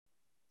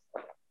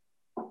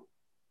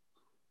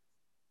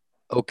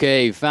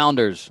Okay,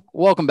 founders,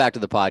 welcome back to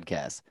the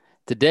podcast.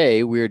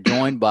 Today, we are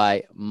joined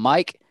by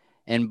Mike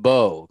and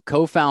Beau,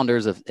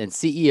 co-founders of and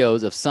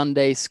CEOs of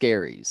Sunday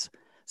Scaries.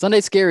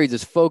 Sunday Scaries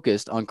is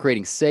focused on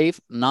creating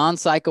safe,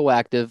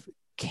 non-psychoactive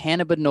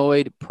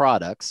cannabinoid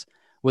products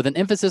with an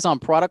emphasis on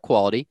product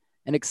quality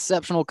and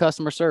exceptional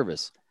customer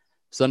service.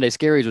 Sunday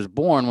Scaries was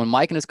born when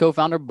Mike and his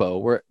co-founder Beau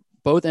were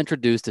both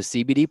introduced to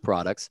CBD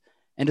products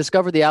and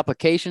discovered the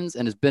applications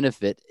and its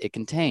benefit it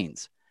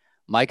contains.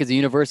 Mike is a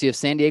University of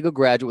San Diego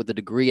graduate with a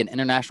degree in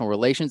international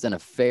relations and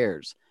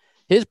affairs.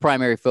 His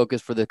primary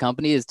focus for the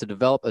company is to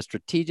develop a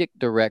strategic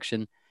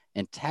direction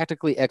and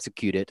tactically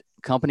execute it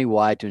company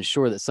wide to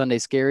ensure that Sunday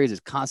Scaries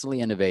is constantly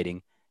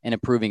innovating and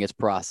improving its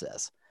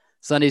process.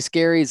 Sunday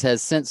Scaries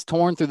has since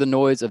torn through the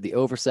noise of the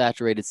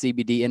oversaturated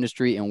CBD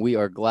industry, and we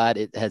are glad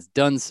it has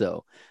done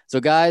so. So,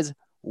 guys,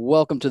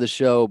 welcome to the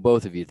show,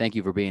 both of you. Thank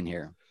you for being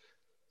here.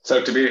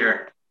 Stoked to be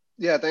here.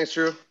 Yeah, thanks,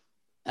 Drew.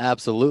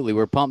 Absolutely.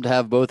 We're pumped to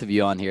have both of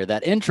you on here.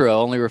 That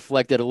intro only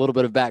reflected a little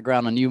bit of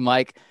background on you,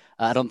 Mike.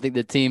 I don't think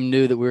the team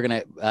knew that we were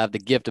going to have the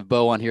gift of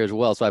Beau on here as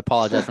well. So I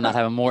apologize for not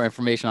having more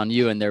information on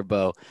you and there,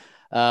 Beau.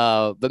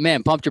 But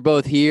man, pumped you're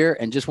both here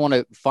and just want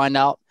to find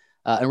out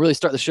and really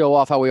start the show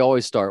off how we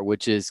always start,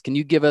 which is, can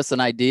you give us an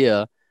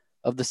idea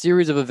of the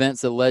series of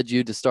events that led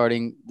you to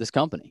starting this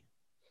company?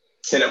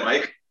 Hit it,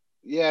 Mike.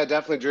 Yeah,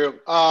 definitely,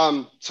 Drew.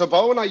 So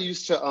Beau and I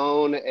used to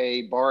own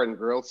a bar and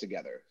grill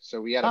together.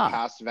 So we had a Ah,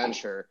 past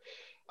venture.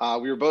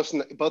 We were both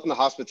in the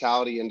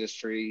hospitality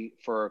industry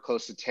for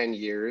close to 10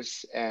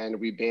 years, and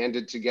we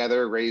banded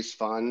together, raised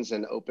funds,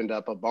 and opened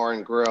up a bar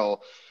and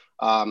grill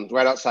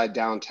right outside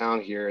downtown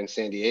here in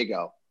San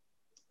Diego.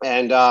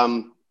 And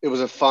it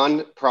was a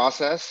fun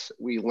process.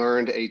 We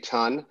learned a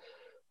ton.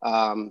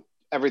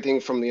 Everything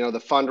from the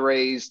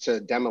fundraise to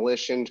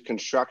demolition,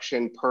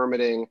 construction,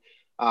 permitting,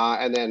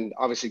 and then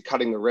obviously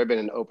cutting the ribbon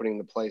and opening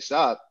the place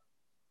up.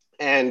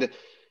 And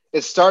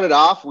it started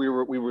off, we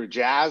were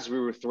jazzed, we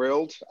were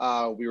thrilled,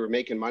 we were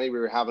making money, we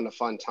were having a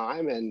fun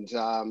time, and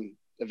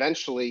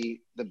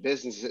eventually the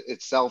business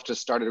itself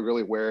just started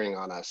really wearing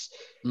on us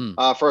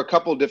mm, for a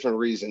couple of different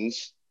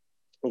reasons.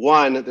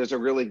 One, there's a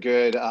really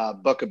good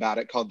book about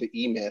it called The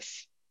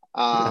E-Myth.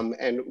 yeah.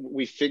 And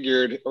we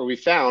figured, or we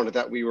found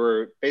that we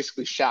were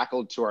basically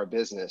shackled to our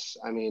business.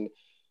 I mean,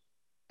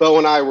 Bo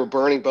and I were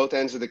burning both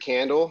ends of the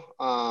candle.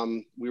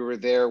 We were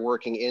there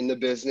working in the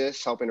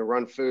business, helping to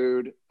run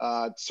food,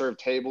 serve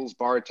tables,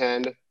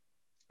 bartend,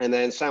 and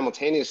then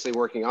simultaneously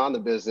working on the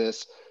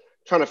business,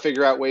 trying to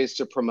figure out ways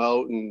to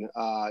promote and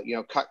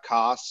cut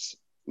costs,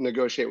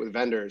 negotiate with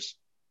vendors.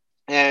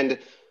 And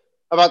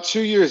about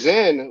 2 years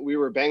in, we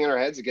were banging our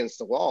heads against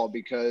the wall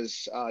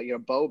because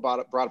Bo brought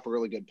up a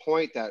really good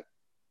point that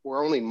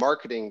we're only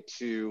marketing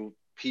to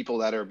people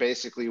that are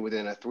basically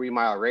within a 3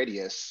 mile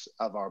radius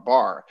of our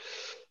bar.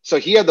 So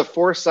he had the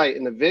foresight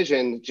and the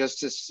vision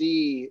just to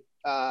see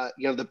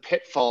the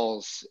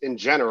pitfalls in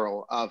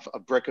general of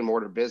brick and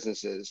mortar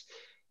businesses,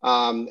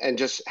 and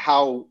just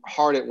how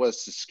hard it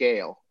was to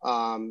scale.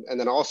 And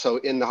then also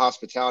in the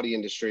hospitality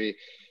industry,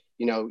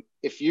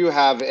 if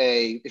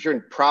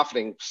you're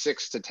profiting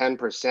 6 to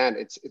 10%,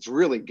 it's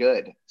really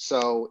good.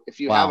 So if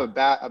you have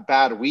Wow. a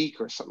bad week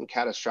or something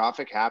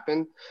catastrophic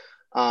happen,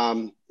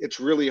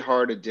 it's really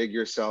hard to dig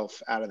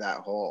yourself out of that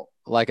hole.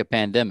 Like a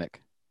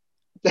pandemic.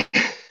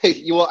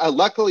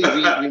 Luckily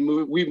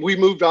we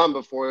moved on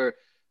before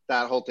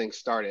that whole thing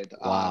started.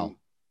 Wow.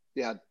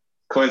 Yeah, very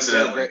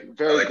Coincidentally, great, by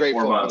very like four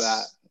grateful for that.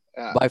 months.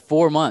 Yeah. By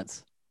 4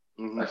 months.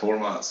 Hmm. By 4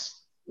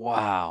 months.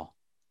 Wow.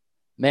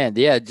 Man,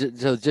 yeah.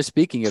 So just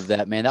speaking of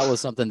that, man, that was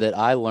something that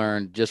I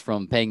learned just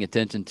from paying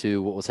attention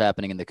to what was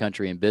happening in the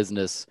country and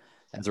business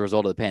as a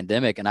result of the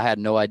pandemic. And I had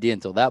no idea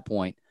until that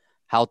point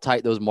how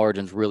tight those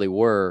margins really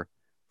were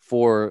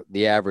for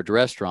the average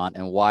restaurant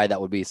and why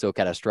that would be so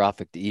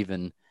catastrophic to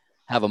even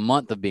have a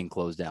month of being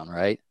closed down,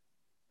 right?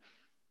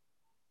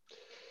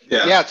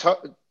 Yeah. Yeah,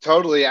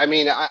 totally. I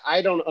mean,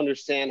 I don't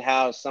understand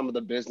how some of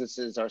the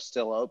businesses are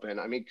still open.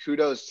 I mean,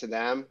 kudos to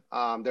them.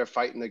 They're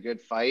fighting the good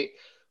fight,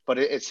 but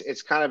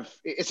it's kind of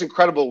it's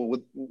incredible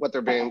with what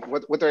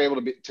they're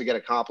able to get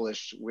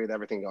accomplished with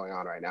everything going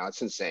on right now.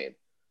 It's insane.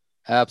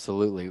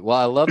 Absolutely. Well,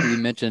 I love that you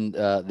mentioned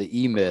the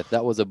E Myth.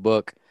 That was a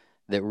book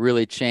that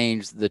really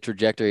changed the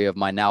trajectory of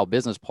my now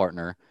business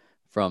partner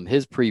from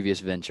his previous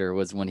venture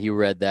was when he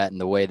read that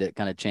and the way that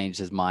kind of changed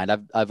his mind.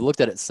 I've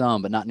looked at it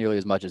some, but not nearly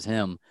as much as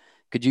him.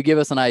 Could you give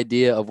us an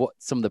idea of what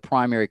some of the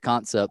primary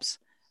concepts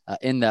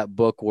in that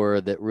book were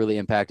that really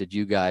impacted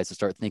you guys to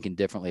start thinking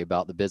differently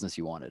about the business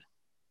you wanted?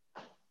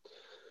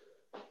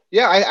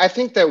 Yeah, I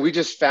think that we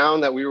just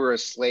found that we were a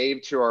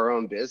slave to our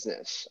own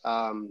business.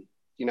 And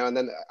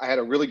then I had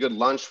a really good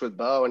lunch with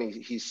Bo, and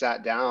he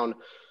sat down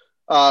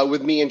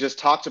with me and just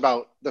talked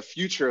about the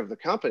future of the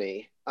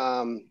company.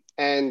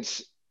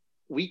 And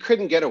we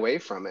couldn't get away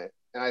from it.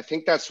 And I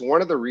think that's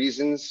one of the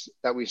reasons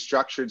that we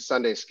structured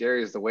Sunday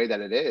Scaries the way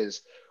that it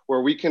is,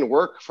 where we can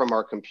work from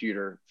our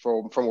computer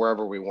from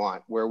wherever we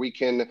want, where we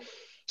can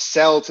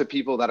sell to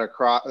people that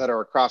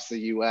are across the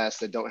U.S.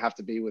 that don't have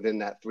to be within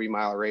that 3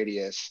 mile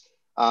radius.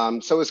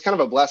 So it was kind of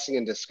a blessing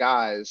in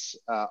disguise,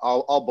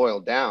 all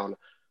boiled down.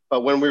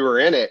 But when we were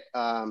in it,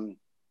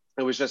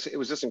 it was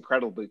just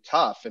incredibly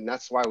tough, and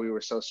that's why we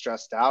were so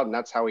stressed out, and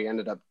that's how we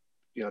ended up,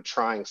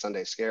 trying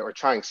Sunday Scare or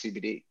trying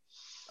CBD.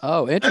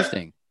 Oh,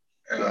 interesting.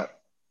 Yeah.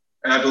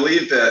 And I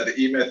believe that the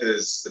E-Myth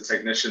is the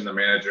technician, the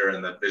manager,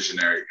 and the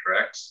visionary,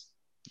 correct?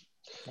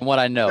 From what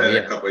I know,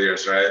 Within a couple of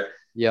years, right?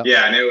 Yeah.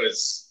 Yeah, and it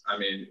was,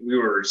 we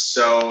were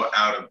so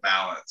out of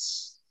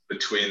balance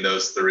between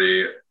those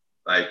three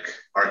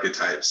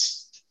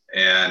archetypes.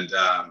 And,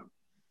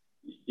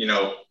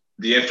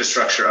 the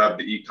infrastructure of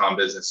the e-com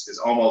business is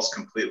almost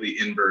completely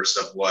inverse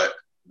of what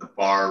the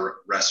bar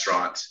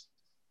restaurant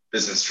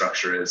business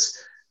structure is,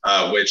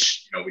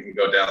 which, we can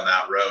go down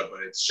that road, but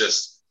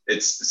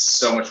it's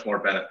so much more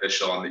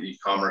beneficial on the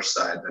e-commerce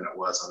side than it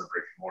was on the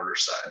brick and mortar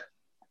side.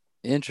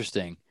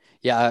 Interesting.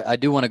 Yeah, I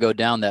do want to go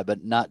down that,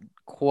 but not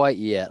quite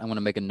yet. I'm going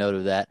to make a note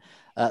of that.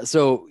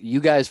 So you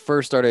guys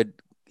first started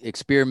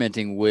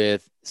experimenting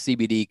with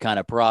CBD kind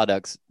of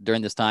products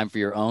during this time for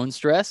your own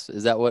stress.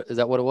 Is that what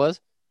it was?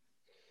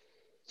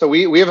 So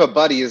we have a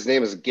buddy, his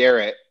name is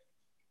Garrett,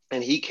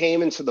 and he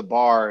came into the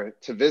bar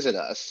to visit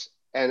us.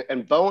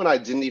 And Beau and I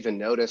didn't even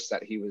notice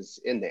that he was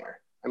in there.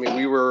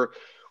 We were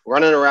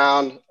running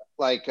around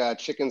like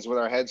chickens with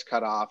our heads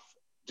cut off,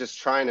 just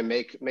trying to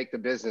make the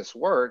business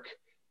work.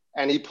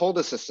 And he pulled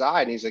us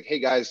aside and he's like, "Hey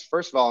guys,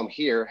 first of all, I'm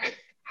here.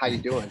 How you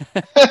doing?"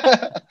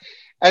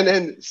 And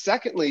then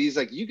secondly, he's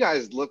like, "You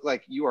guys look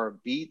like you are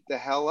beat the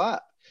hell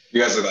up."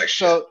 You guys look like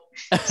shit. So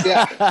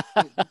yeah,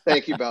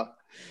 thank you, Beau.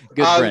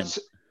 Good friend.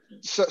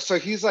 So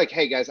he's like,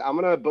 "Hey guys, I'm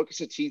gonna book us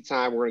a tea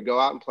time. We're gonna go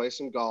out and play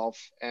some golf,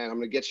 and I'm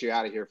gonna get you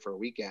out of here for a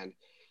weekend."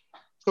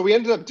 So we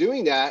ended up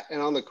doing that,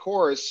 and on the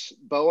course,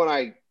 Beau and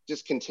I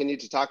just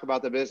continued to talk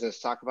about the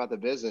business,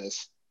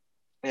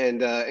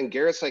 and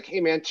Garrett's like, "Hey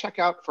man, check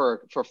out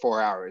for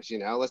 4 hours.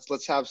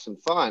 Let's have some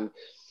fun."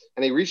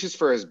 And he reaches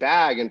for his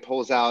bag and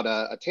pulls out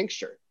a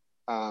tincture,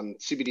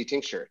 CBD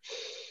tincture.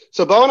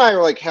 So Beau and I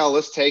were like, "Hell,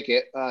 let's take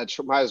it.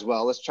 Might as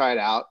well. Let's try it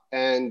out."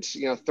 And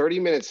 30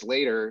 minutes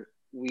later,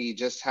 we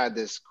just had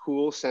this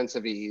cool sense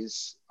of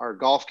ease. Our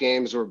golf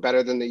games were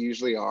better than they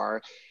usually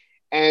are.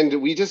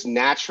 And we just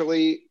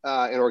naturally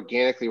and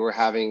organically were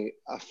having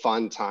a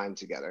fun time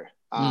together,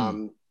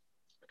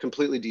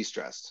 completely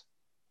de-stressed.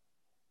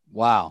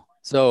 Wow.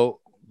 So,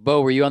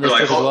 Beau, were you on this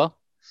trip as well?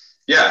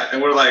 Yeah. And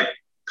we're like,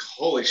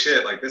 holy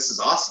shit, this is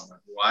awesome.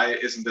 Why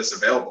isn't this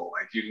available?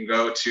 You can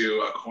go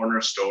to a corner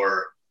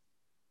store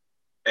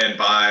and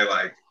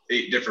buy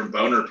 8 different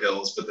boner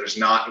pills, but there's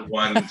not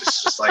one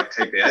just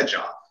take the edge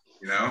off.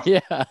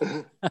 Yeah.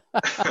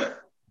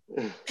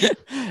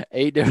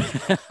 8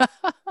 different.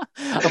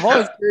 I'm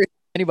always curious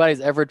if anybody's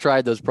ever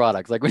tried those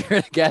products. Like when you're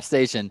at a gas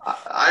station.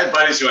 I have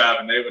buddies who have,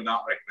 and they would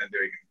not recommend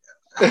doing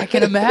it. I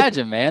can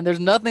imagine, man. There's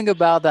nothing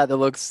about that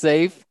looks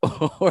safe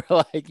or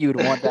like you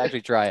would want to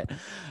actually try it.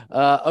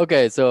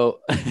 Okay, so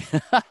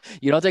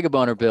you don't take a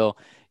boner pill.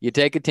 You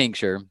take a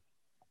tincture.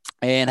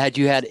 And had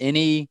you had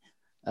any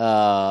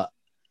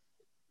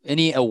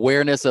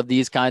awareness of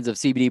these kinds of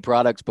CBD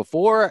products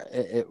before,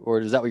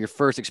 or is that your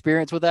first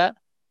experience with that?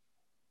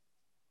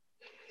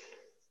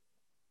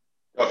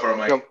 Go for it,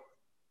 Mike.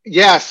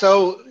 Yeah,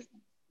 so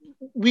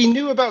we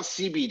knew about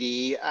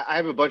CBD. I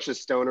have a bunch of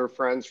stoner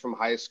friends from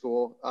high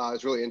school. It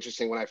was really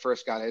interesting when I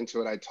first got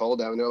into it. I told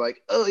them, and they're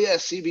like, "Oh yeah,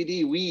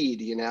 CBD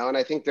weed," and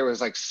I think there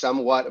was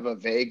somewhat of a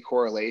vague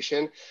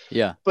correlation.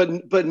 Yeah.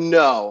 But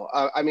no,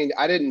 I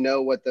didn't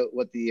know what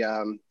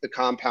the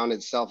compound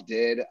itself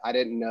did. I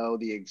didn't know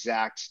the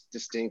exact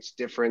distinct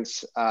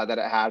difference that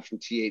it had from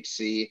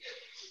THC.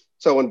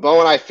 So when Beau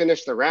and I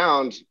finished the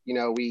round,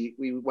 we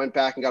went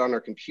back and got on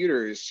our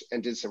computers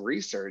and did some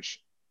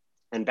research.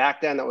 And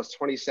back then, that was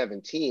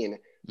 2017,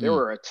 there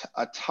were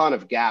a ton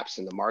of gaps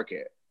in the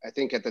market. I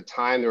think at the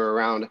time there were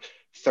around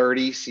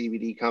 30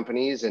 CBD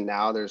companies, and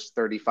now there's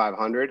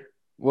 3,500.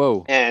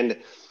 Whoa. And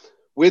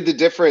with the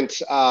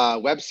different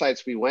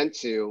websites we went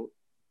to,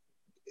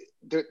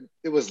 there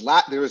was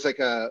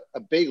a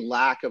big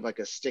lack of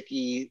a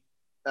sticky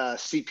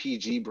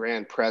CPG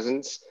brand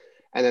presence.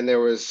 And then there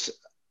was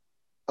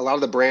a lot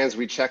of the brands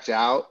we checked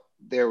out,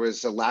 there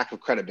was a lack of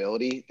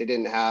credibility. They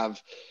didn't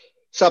have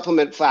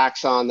supplement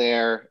facts on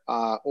there,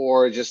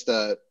 or just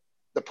the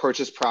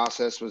purchase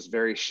process was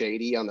very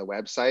shady on the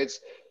websites.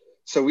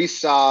 So we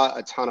saw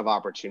a ton of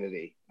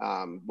opportunity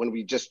when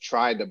we just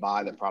tried to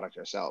buy the product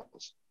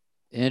ourselves.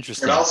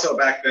 Interesting. And also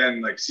back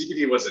then,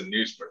 CBD wasn't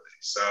newsworthy.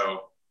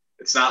 So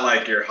it's not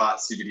like your hot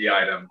CBD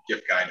item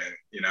gift guided.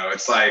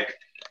 It's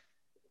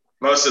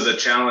most of the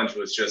challenge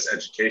was just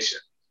education.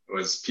 It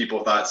was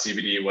people thought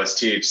CBD was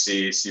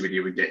THC.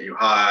 CBD would get you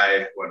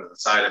high. What are the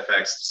side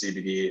effects of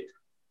CBD?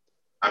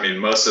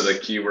 Most of the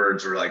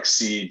keywords were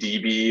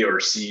CDB or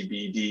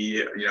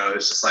CBD.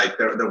 It's just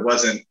there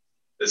wasn't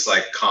this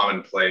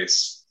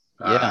commonplace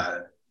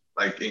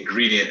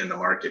ingredient in the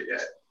market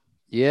yet.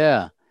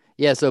 Yeah.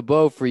 Yeah. So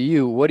Beau, for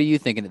you, what are you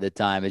thinking at the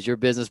time? Is your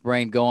business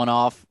brain going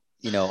off,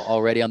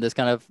 already on this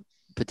kind of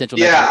potential?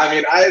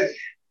 Yeah.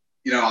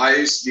 I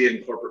used to be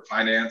in corporate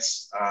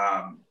finance.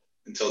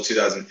 And until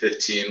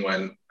 2015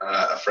 when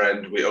a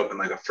friend, we opened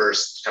like a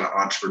first kind of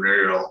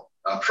entrepreneurial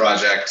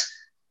project.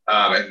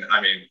 And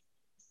I mean,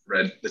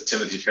 read the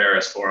Timothy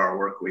Ferriss 4 Hour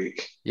Work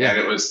Week. Yeah. And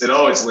it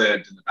always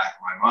lived in the back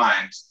of my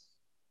mind.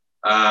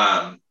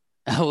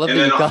 I love and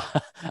that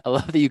then, I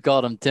love that you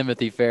called him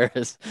Timothy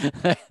Ferriss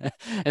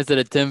instead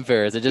of Tim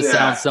Ferriss. It just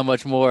sounds yeah. so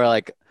much more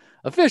like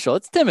official.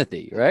 It's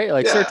Timothy, right?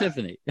 Like Sir Yeah.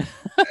 Tiffany.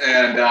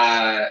 And,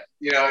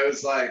 it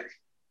was like,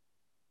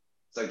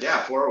 it's like,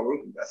 yeah, 4 Hour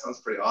Work Week. That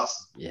sounds pretty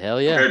awesome. Yeah,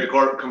 hell yeah. Compared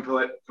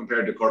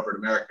to corporate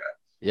America.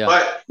 Yeah.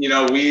 But,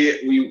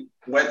 we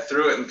went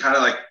through it and kind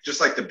of like,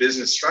 just like the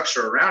business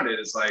structure around it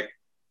is like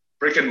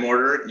brick and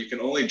mortar, you can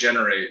only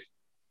generate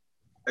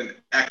an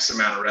X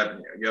amount of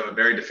revenue. You have a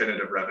very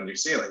definitive revenue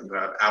ceiling. You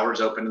have hours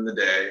open in the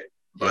day,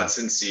 butts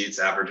and seats,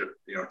 average,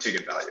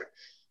 ticket value.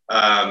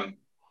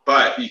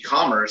 But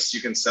e-commerce, you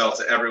can sell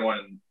to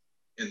everyone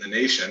in the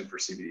nation for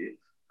CBD.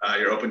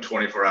 You're open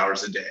 24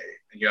 hours a day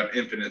and you have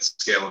infinite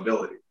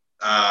scalability.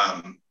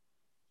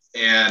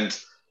 And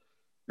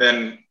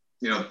then,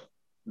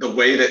 the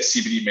way that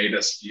CBD made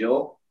us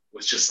feel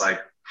was just like,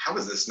 how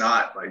is this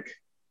not like,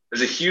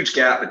 there's a huge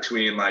gap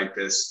between like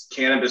this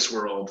cannabis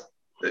world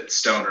that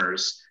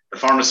stoners, the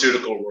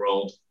pharmaceutical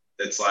world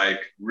that's like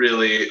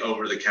really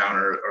over the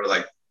counter or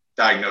like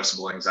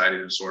diagnosable anxiety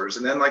disorders,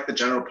 and then like the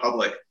general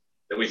public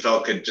that we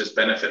felt could just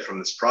benefit from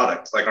this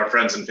product, like our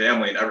friends and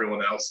family and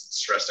everyone else that's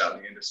stressed out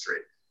in the industry.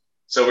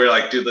 So we were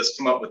like, dude, let's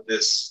come up with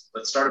this.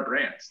 Let's start a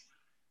brand,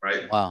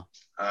 right? Wow.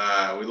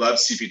 We love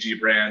CPG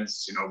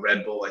brands,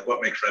 Red Bull, like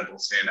what makes Red Bull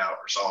stand out,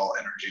 or Sol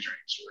energy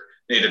drinks, or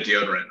Native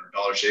Deodorant, or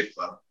Dollar Shave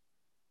Club.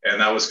 And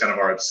that was kind of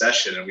our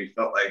obsession. And we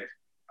felt like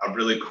a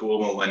really cool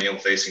millennial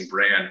facing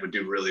brand would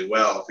do really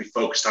well if we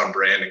focused on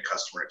brand and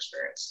customer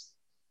experience.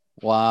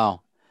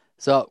 Wow.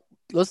 So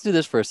let's do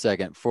this for a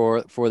second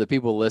for the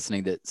people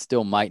listening that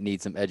still might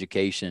need some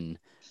education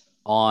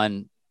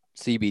on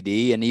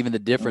CBD and even the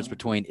difference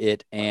between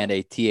it and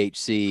a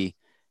THC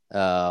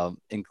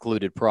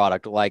included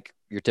product like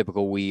your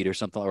typical weed or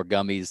something, or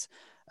gummies.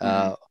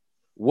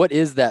 What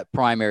is that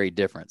primary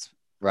difference,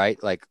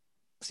 right? Like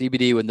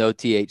CBD with no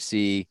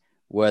THC,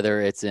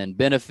 whether it's in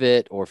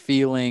benefit or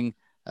feeling,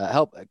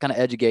 help kind of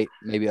educate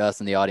maybe us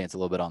in the audience a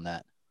little bit on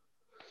that.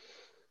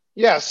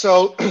 Yeah.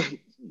 So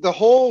the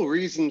whole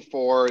reason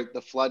for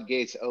the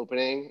floodgates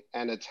opening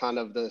and a ton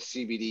of the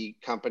CBD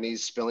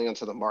companies spilling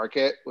onto the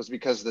market was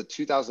because of the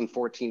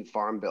 2014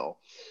 Farm Bill.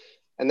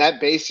 And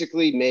that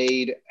basically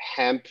made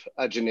hemp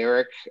a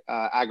generic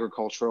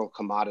agricultural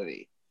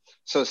commodity.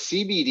 So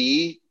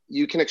CBD,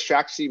 you can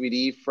extract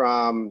CBD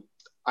from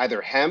either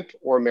hemp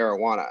or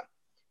marijuana.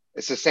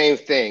 It's the same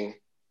thing,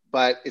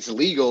 but it's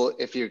legal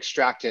if you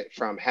extract it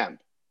from hemp.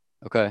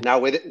 Okay. Now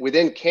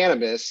within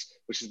cannabis,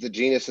 which is the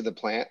genus of the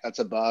plant that's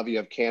above, you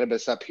have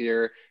cannabis up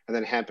here and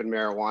then hemp and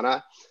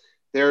marijuana.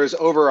 There's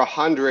over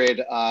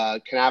 100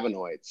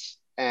 cannabinoids,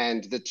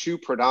 and the two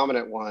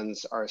predominant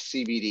ones are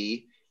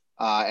CBD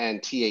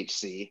and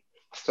THC.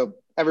 So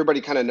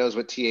everybody kind of knows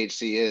what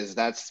THC is.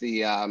 That's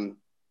the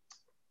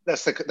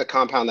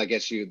compound that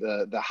gets you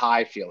the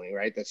high feeling,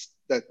 right? That's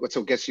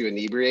what gets you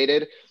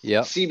inebriated.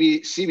 Yeah.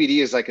 CBD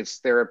is like its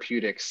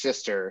therapeutic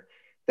sister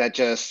that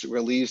just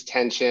relieves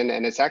tension,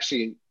 and it's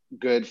actually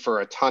good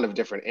for a ton of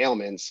different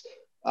ailments.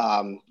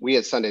 We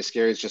at Sunday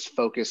Scaries just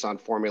focus on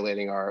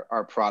formulating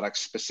our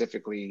products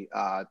specifically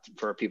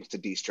for people to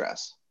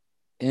de-stress.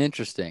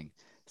 Interesting.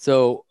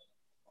 So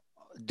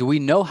do we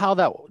know how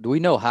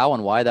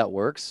and why that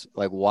works?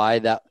 Like why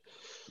that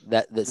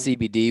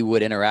CBD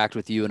would interact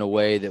with you in a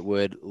way that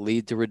would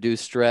lead to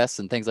reduced stress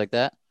and things like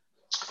that?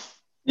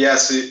 Yeah,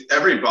 so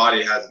every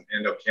body has an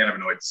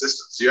endocannabinoid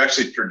system. So you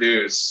actually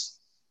produce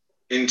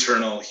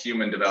internal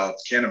human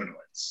developed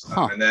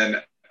cannabinoids. And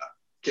then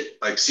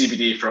like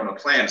CBD from a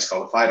plant is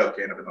called a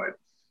phytocannabinoid.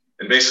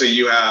 And basically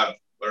you have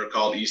what are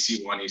called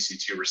EC1,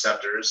 EC2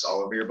 receptors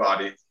all over your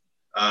body.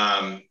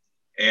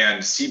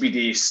 And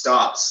CBD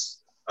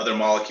stops other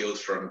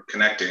molecules from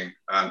connecting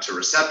to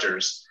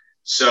receptors.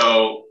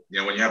 So,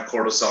 when you have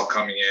cortisol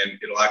coming in,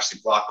 it'll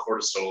actually block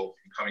cortisol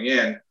from coming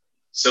in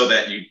so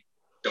that you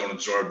don't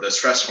absorb the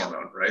stress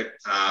hormone, right?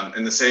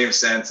 In the same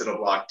sense, it'll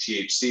block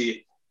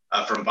THC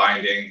from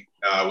binding,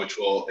 which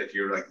will, if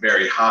you're like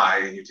very high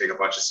and you take a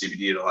bunch of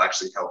CBD, it'll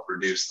actually help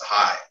reduce the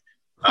high.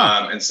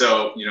 And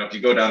so, if you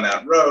go down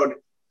that road,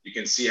 you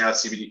can see how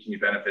CBD can be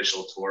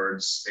beneficial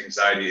towards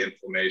anxiety,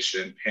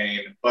 inflammation,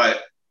 pain,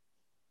 but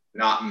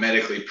not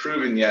medically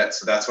proven yet.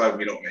 So that's why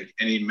we don't make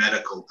any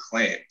medical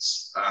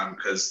claims,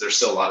 because there's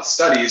still a lot of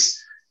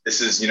studies. This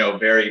is,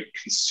 very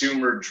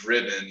consumer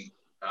driven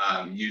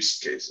use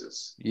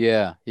cases.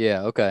 Yeah.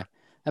 Okay.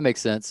 That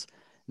makes sense.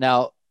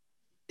 Now,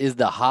 is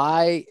the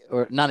high,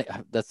 or not,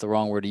 that's the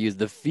wrong word to use,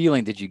 the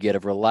feeling that you get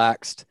of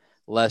relaxed,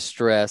 less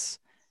stress,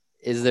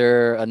 is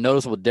there a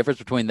noticeable difference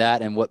between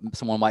that and what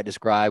someone might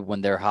describe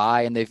when they're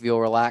high and they feel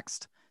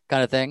relaxed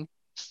kind of thing?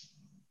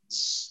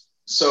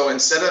 So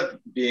instead of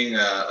being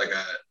like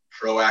a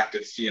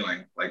proactive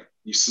feeling, like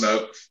you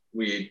smoke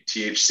weed,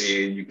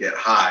 THC, you get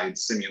high,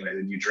 it's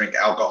stimulated, you drink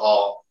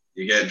alcohol,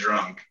 you get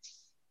drunk.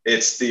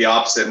 it's the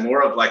opposite,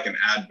 more of like an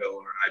Advil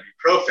or an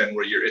ibuprofen,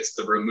 where it's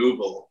the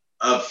removal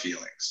of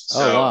feelings. Oh,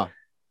 So, wow.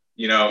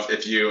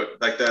 if you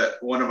like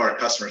one of our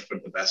customers put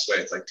it the best way,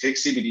 it's like take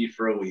CBD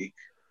for a week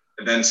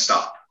and then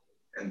stop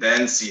and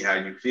then see how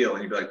you feel.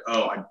 And you'd be like,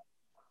 oh,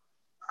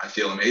 I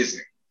feel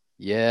amazing.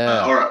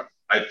 Yeah. Or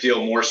I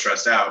feel more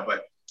stressed out,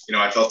 but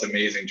I felt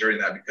amazing during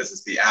that because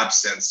it's the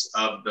absence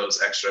of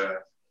those extra,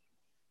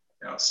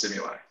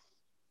 stimuli.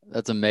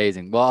 That's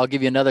amazing. Well, I'll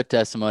give you another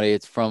testimony.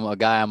 It's from a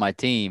guy on my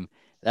team.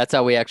 That's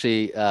how we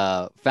actually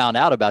found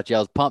out about you. I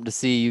was pumped to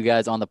see you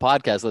guys on the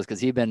podcast list because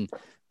he'd been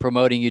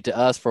promoting you to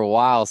us for a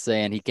while,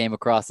 saying he came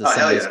across the Oh,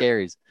 hell Sunday yeah.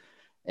 Scaries.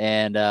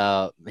 And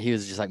he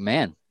was just like,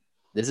 man,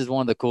 this is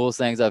one of the coolest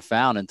things I've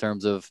found in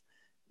terms of,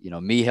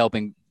 me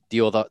helping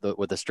deal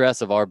with the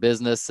stress of our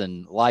business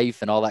and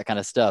life and all that kind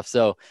of stuff.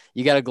 So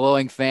you got a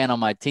glowing fan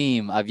on my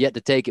team. I've yet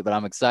to take it, but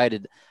I'm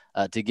excited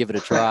to give it a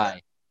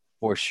try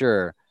for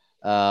sure.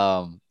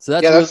 So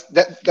that's Yeah,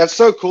 really, that's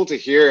so cool to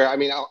hear. I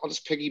mean, I'll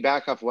just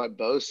piggyback off what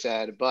Beau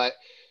said, but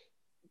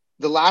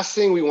the last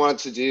thing we wanted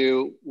to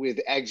do with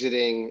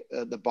exiting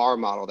the bar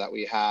model that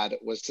we had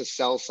was to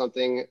sell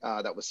something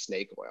that was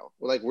snake oil.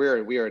 We're like,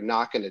 we are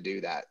not going to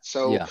do that.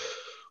 So, yeah,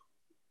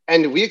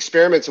 and we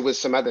experimented with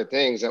some other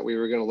things that we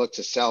were going to look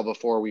to sell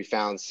before we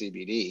found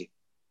CBD,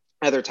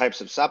 other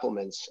types of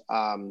supplements.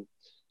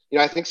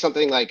 I think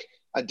something like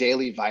a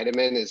daily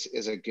vitamin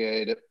is a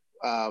good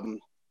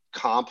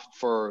comp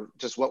for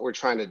just what we're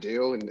trying to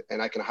do, and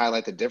I can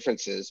highlight the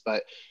differences.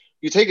 But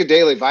you take a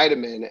daily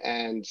vitamin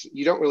and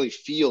you don't really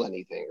feel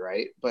anything,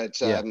 right?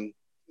 yeah,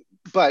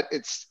 But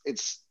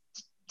it's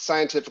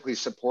scientifically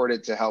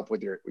supported to help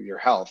with your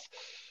health.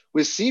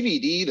 With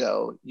CBD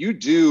though, you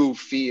do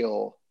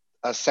feel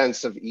a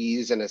sense of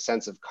ease and a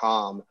sense of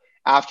calm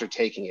after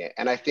taking it.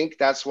 And I think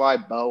that's why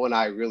Beau and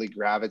I really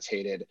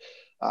gravitated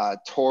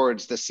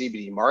towards the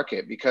CBD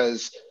market,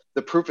 because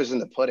the proof is in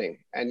the pudding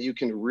and you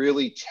can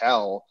really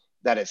tell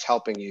that it's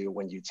helping you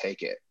when you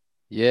take it.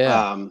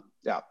 yeah.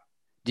 Yeah.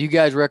 Do you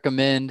guys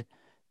recommend,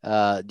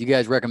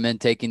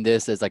 taking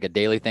this as like a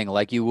daily thing,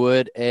 like you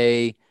would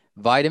a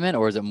vitamin,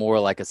 or is it more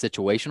like a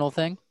situational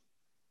thing?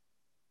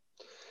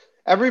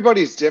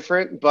 Everybody's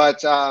different,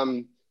 but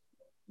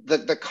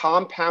the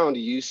compound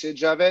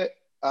usage of it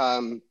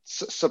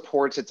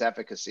supports its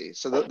efficacy.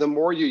 So the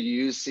more you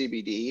use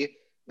CBD,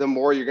 the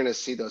more you're going to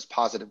see those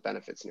positive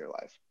benefits in your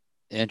life.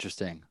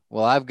 Interesting.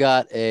 Well, I've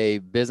got a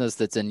business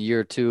that's in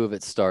year 2 of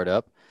its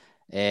startup,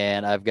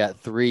 and I've got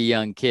 3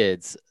 young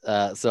kids.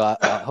 So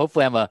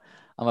hopefully I'm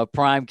a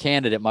prime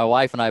candidate, my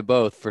wife and I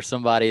both, for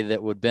somebody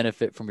that would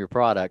benefit from your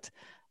product.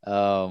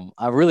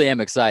 I really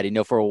am excited.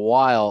 For a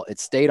while it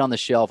stayed on the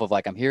shelf of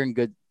like, I'm hearing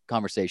good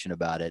conversation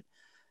about it.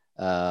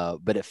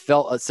 But it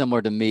felt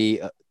similar to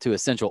me to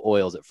essential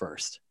oils at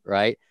first,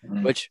 right?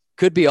 Mm-hmm. Which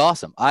could be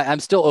awesome. I'm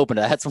still open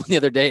to that. I had someone the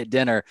other day at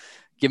dinner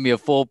give me a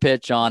full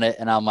pitch on it,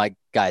 and I'm like,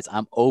 guys,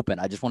 I'm open.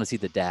 I just want to see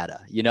the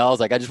data. I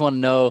was like, I just want to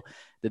know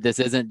that this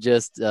isn't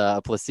just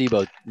a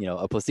placebo,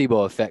 a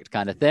placebo effect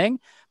kind of thing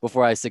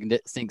before I sink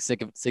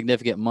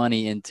significant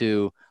money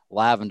into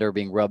lavender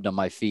being rubbed on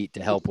my feet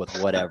to help with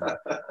whatever.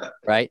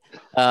 Right.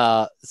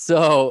 But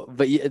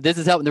this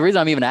is helping. The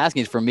reason I'm even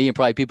asking is for me and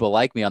probably people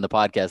like me on the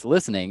podcast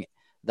listening,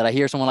 that I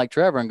hear someone like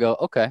Trevor and go,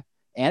 okay,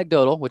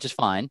 anecdotal, which is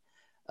fine.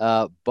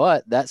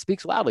 But that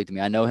speaks loudly to me.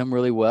 I know him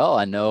really well.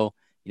 I know,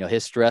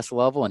 his stress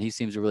level, and he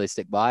seems to really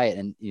stick by it.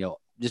 And,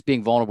 just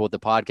being vulnerable with the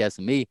podcast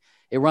and me,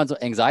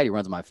 anxiety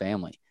runs my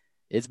family.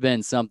 It's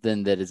been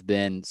something that has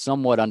been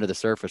somewhat under the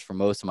surface for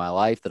most of my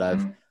life, that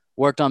I've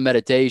worked on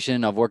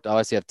meditation.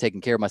 I've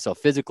taken care of myself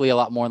physically a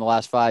lot more in the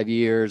last 5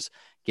 years,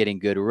 getting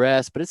good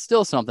rest, but it's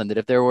still something that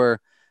if there were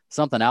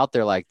something out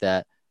there like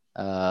that,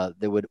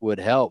 that would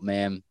help,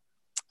 man,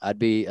 I'd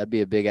be a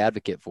big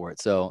advocate for it.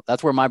 So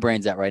that's where my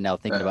brain's at right now,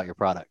 thinking about your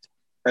product.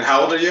 And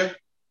how old are you?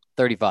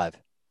 35.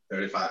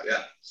 35.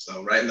 Yeah.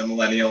 So right in the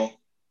millennial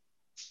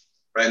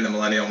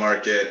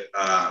market.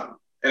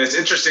 And it's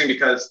interesting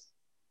because,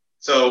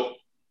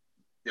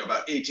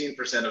 about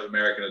 18% of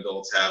American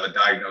adults have a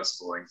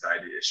diagnosable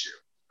anxiety issue.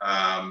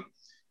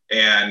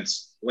 And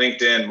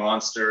LinkedIn,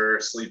 Monster,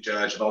 Sleep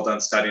Judge have all done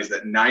studies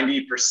that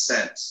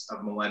 90% of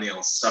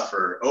millennials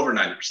over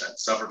 90%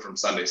 suffer from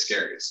Sunday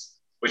Scaries,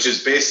 which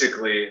is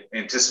basically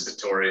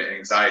anticipatory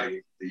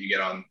anxiety that you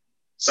get on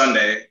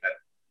Sunday at,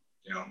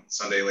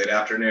 Sunday late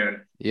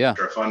afternoon,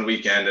 after a fun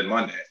weekend and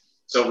Monday.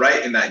 So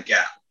right in that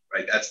gap,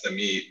 right, that's the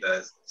meat,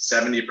 the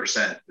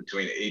 70%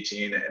 between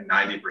 18 and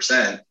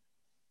 90%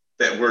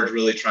 that we're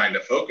really trying to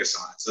focus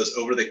on. So those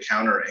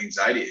over-the-counter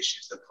anxiety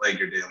issues that plague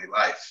your daily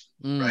life,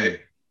 right?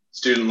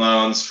 Student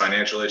loans,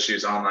 financial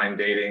issues, online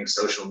dating,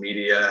 social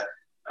media,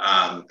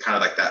 kind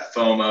of like that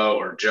FOMO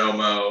or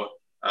JOMO,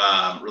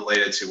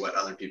 related to what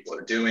other people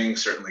are doing,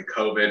 certainly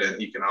COVID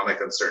and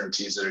economic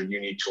uncertainties that are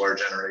unique to our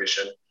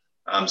generation.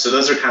 So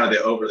those are kind of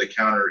the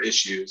over-the-counter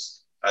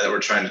issues that we're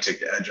trying to take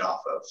the edge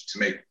off of to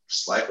make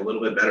life a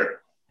little bit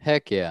better.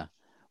 Heck yeah.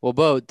 Well,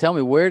 Beau, tell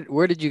me,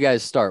 where did you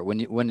guys start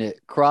when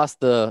it crossed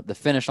the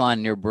finish line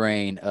in your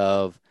brain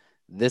of,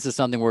 this is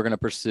something we're going to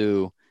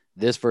pursue,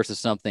 this versus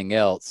something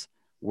else?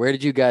 Where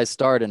did you guys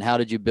start and how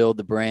did you build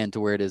the brand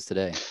to where it is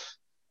today?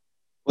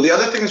 Well, the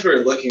other things we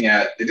were looking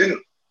at, they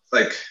didn't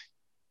like,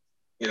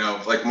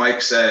 like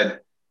Mike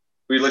said,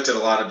 we looked at a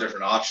lot of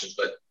different options,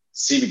 but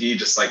CBD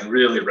just like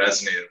really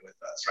resonated with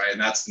us, right? And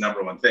that's the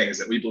number one thing is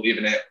that we believe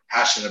in it,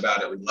 passionate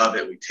about it, we love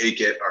it, we take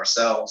it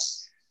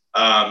ourselves.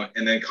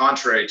 And then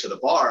contrary to the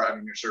bar, I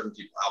mean, you're serving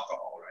people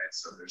alcohol, right?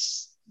 So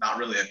there's not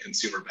really a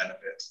consumer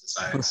benefit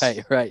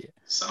besides Right.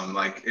 some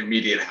like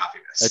immediate A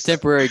happiness,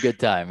 temporary good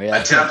time. a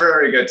Yeah.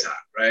 temporary good time,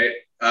 right?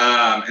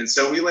 And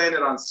so we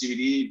landed on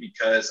CBD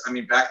because, I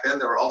mean, back then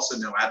there were also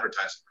no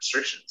advertising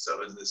restrictions.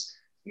 So it was this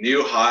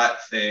new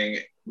hot thing.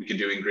 We could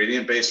do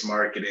ingredient-based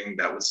marketing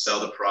that would sell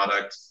the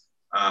product.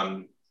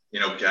 We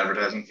could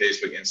advertise on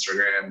Facebook,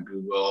 Instagram,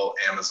 Google,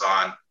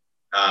 Amazon.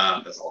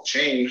 That's all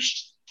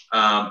changed.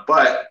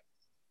 But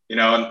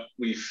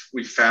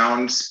we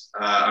found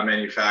a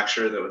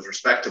manufacturer that was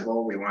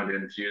respectable. We wanted to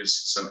infuse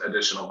some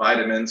additional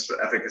vitamins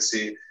for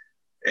efficacy,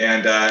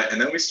 and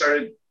then we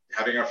started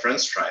having our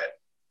friends try it.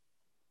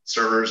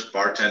 Servers,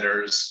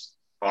 bartenders,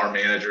 bar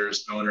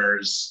managers,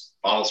 owners,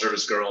 bottle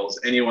service girls,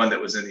 anyone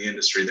that was in the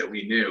industry that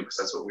we knew, because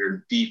that's what we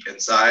were deep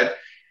inside,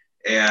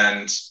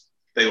 and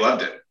they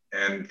loved it.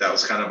 And that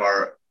was kind of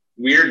our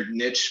weird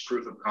niche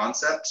proof of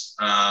concept.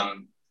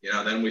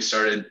 Then we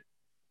started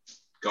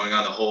going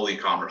on the whole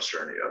e-commerce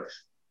journey of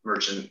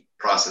merchant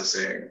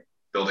processing,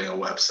 building a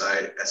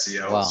website,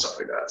 SEO, and Wow. stuff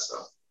like that.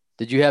 So,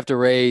 Did you have to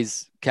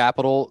raise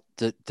capital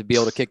to be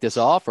able to kick this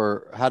off,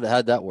 or how'd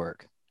that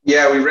work?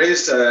 yeah, we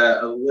raised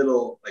a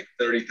little like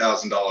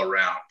 $30,000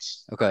 round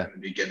Okay. in the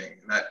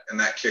beginning, and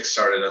that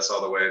kickstarted us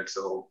all the way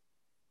until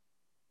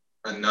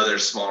another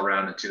small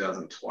round in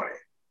 2020.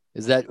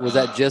 Was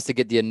that just to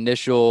get the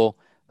initial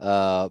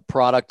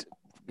product,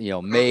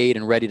 made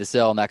and ready to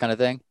sell and that kind of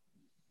thing?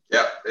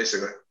 Yeah,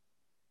 basically.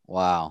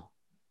 Wow.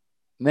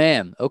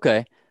 Man,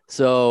 okay.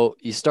 So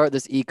you start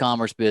this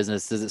e-commerce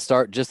business. Does it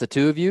start just the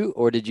two of you,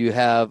 or did you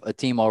have a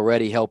team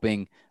already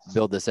helping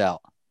build this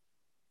out?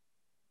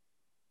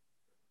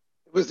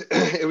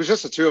 It was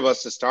just the two of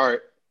us to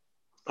start.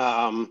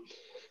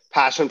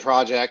 Passion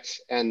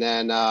project, and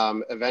then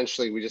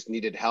eventually we just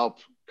needed help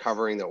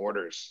covering the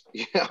orders.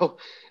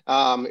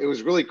 It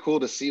was really cool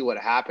to see what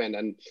happened,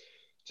 and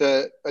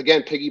to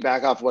again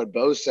piggyback off what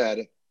Beau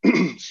said.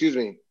 Excuse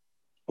me.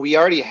 We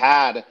already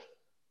had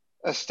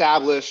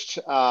established,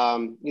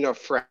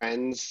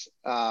 friends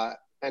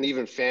and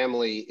even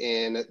family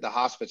in the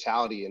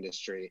hospitality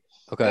industry.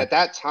 And Okay. at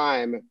that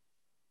time,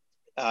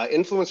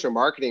 influencer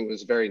marketing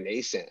was very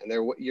nascent, and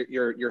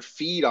your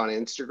feed on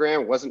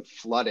Instagram wasn't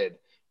flooded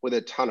with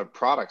a ton of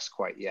products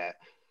quite yet.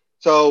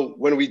 So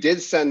when we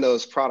did send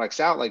those products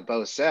out, like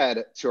Beau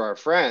said, to our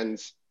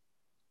friends,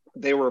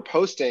 they were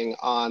posting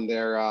on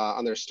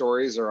their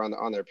stories or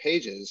on their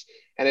pages,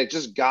 and it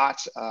just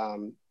got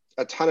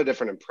a ton of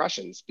different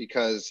impressions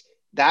because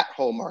that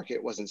whole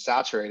market wasn't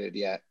saturated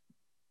yet.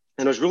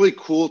 And it was really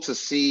cool to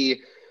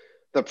see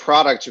the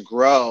product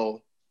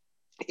grow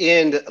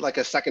in like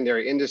a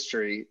secondary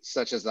industry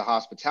such as the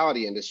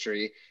hospitality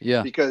industry,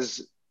 Yeah.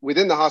 because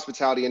within the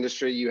hospitality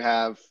industry you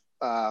have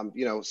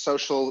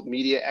social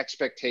media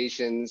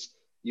expectations.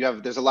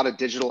 There's a lot of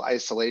digital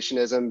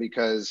isolationism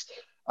because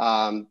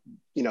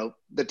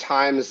the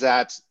times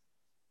that,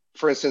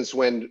 for instance,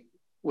 when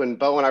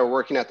Beau and I were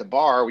working at the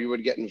bar, we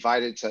would get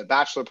invited to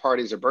bachelor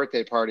parties or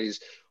birthday parties.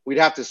 We'd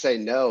have to say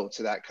no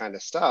to that kind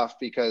of stuff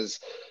because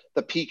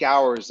the peak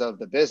hours of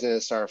the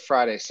business are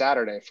Friday,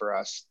 Saturday for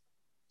us.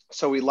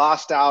 So we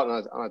lost out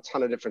on a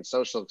ton of different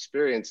social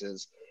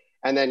experiences.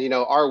 And then,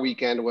 our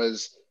weekend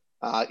was,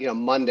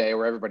 Monday,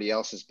 where everybody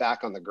else is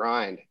back on the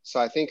grind. So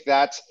I think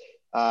that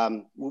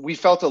we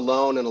felt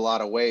alone in a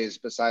lot of ways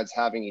besides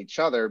having each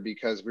other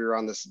because we were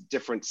on this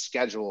different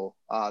schedule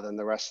than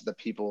the rest of the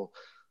people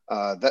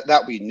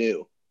that we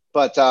knew.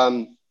 But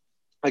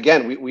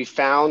again, we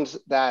found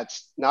that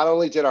not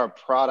only did our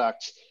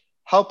product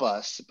help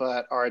us,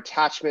 but our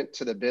attachment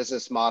to the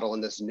business model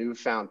and this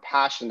newfound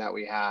passion that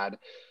we had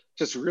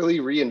just really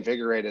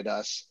reinvigorated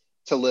us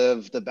to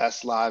live the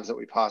best lives that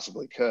we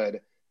possibly could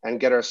and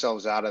get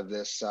ourselves out of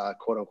this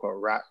quote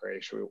unquote rat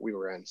race we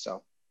were in.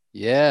 So,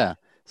 Yeah.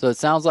 So it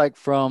sounds like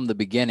from the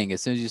beginning,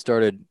 as soon as you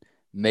started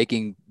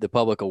making the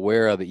public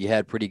aware of it, you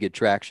had pretty good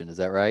traction. Is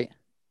that right?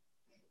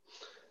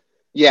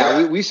 yeah,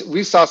 Yeah.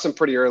 we saw some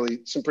pretty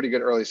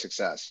good early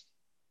success.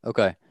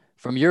 Okay.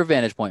 From your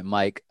vantage point,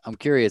 Mike, I'm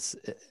curious.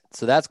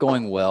 So that's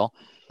going well.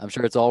 I'm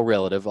sure it's all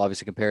relative,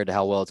 obviously, compared to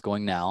how well it's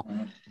going now.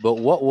 But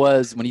what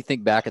was, when you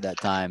think back at that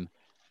time,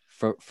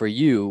 for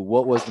you,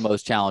 what was the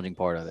most challenging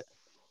part of it?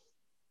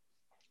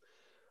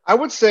 I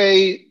would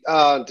say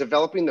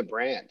developing the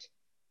brand.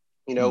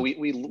 Hmm.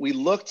 We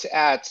looked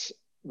at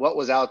what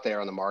was out there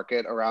on the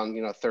market around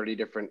 30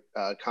 different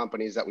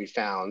companies that we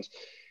found,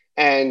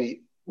 and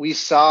we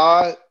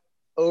saw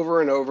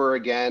over and over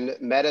again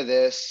meta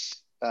this,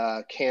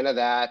 canna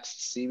that,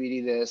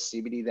 CBD this,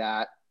 CBD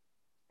that,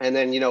 and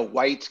then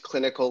white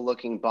clinical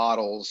looking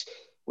bottles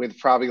with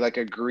probably like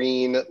a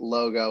green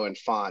logo and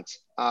font.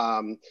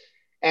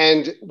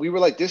 And we were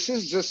like, this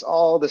is just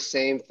all the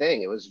same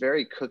thing. It was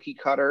very cookie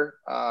cutter.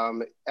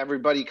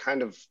 Everybody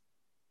kind of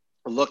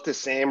looked the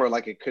same, or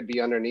like it could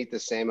be underneath the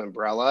same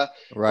umbrella.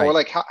 And we're Right.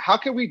 like, how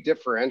can we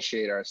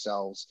differentiate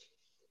ourselves?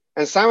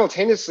 And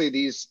simultaneously,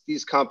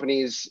 these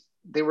companies,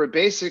 they were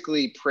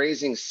basically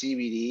praising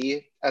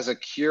CBD as a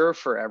cure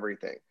for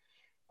everything,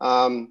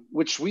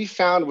 which we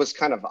found was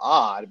kind of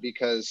odd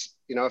because,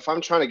 you know, if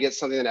I'm trying to get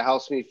something that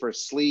helps me for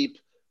sleep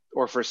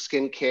or for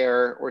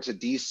skincare or to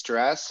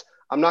de-stress,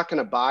 I'm not going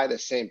to buy the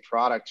same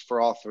product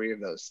for all three of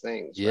those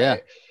things, Yeah.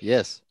 right?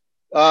 Yes.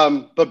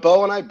 But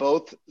Beau and I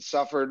both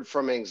suffered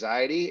from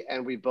anxiety,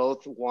 and we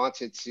both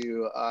wanted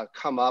to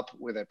come up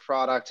with a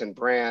product and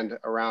brand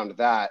around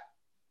that.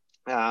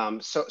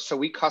 So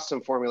we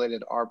custom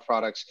formulated our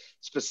products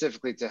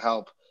specifically to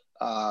help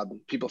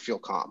people feel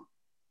calm.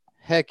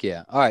 Heck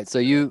yeah. All right. So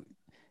you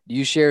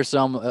share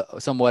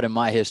somewhat in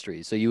my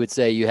history. So you would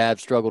say you have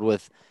struggled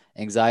with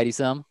anxiety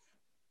some?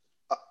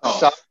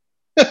 So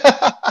Oh,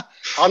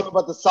 I don't know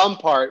about the some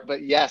part,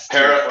 but yes, to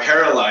your question.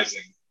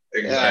 paralyzing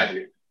Yeah.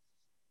 anxiety.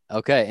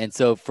 Okay. And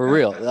so for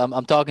real,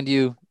 I'm talking to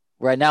you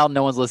right now.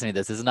 No one's listening to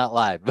this. This is not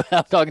live, but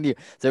I'm talking to you.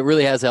 So it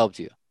really has helped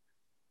you.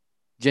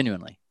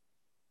 Genuinely.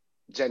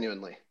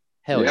 Genuinely.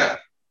 Hell yeah. Yeah.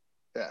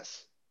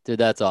 Yes. Dude,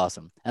 that's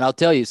awesome. And I'll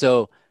tell you,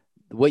 so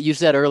what you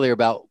said earlier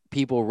about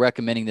people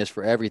recommending this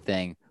for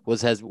everything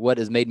has what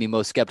has made me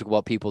most skeptical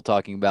about people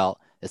talking about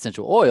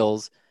essential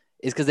oils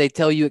is because they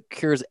tell you it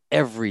cures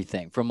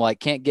everything from like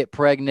can't get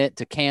pregnant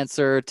to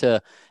cancer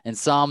to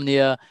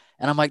insomnia.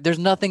 And I'm like, there's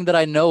nothing that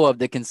I know of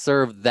that can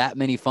serve that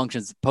many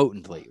functions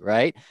potently,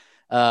 right?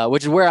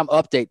 Which is where I'm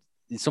update.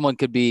 Someone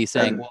could be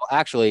saying, And well,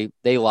 actually,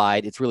 they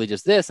lied. It's really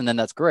just this. And then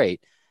that's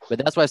great. But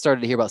that's why I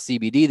started to hear about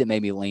CBD that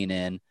made me lean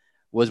in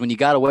was when you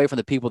got away from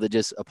the people that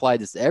just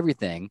applied this to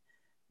everything,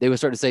 they would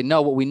start to say,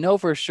 no, what we know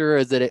for sure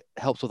is that it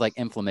helps with like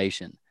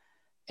inflammation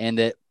and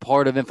that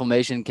part of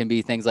inflammation can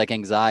be things like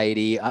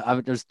anxiety.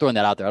 I'm just throwing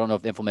that out there. I don't know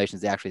if inflammation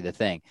is actually the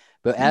thing,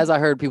 but as I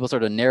heard people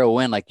sort of narrow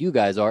in like you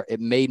guys are, it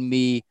made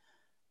me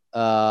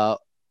uh,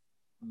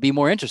 be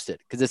more interested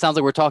because it sounds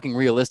like we're talking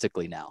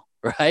realistically now,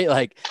 right?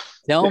 Like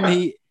tell yeah.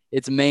 me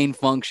its main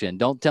function.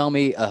 Don't tell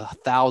me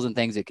 1,000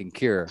 things it can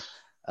cure.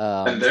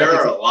 And So that there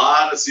makes are it, a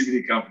lot of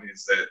CBD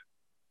companies that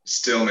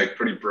still make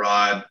pretty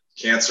broad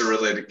cancer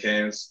related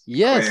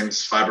yes.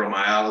 claims,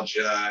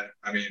 fibromyalgia,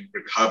 I mean,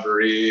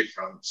 recovery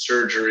from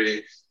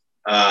surgery.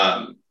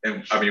 And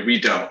I mean, we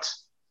don't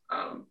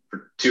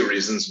for two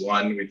reasons.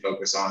 One, we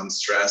focus on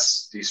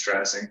stress, de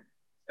stressing,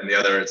 and the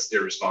other, it's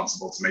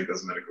irresponsible to make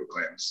those medical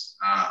claims.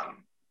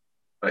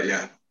 But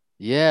yeah.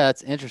 Yeah,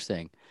 that's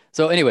interesting.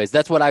 So, anyways,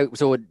 that's what I.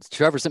 So, what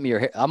Trevor sent me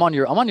your. I'm on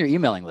your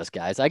emailing list,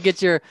 guys. I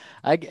get your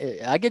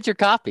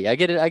copy. I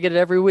get it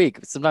every week,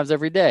 sometimes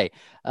every day.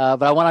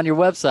 But I went on your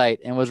website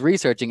and was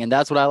researching, and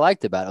that's what I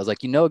liked about it. I was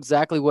like, you know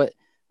exactly what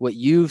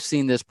you've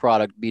seen this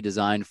product be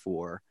designed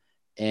for,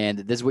 and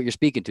this is what you're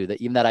speaking to.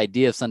 That even that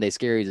idea of Sunday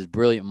Scaries is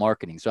brilliant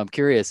marketing. So, I'm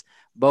curious,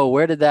 Beau,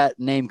 where did that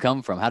name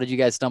come from? How did you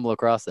guys stumble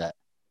across that?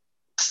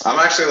 I'm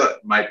actually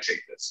let Mike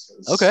take this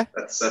Okay.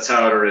 because that's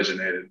how it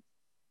originated.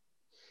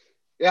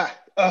 Yeah.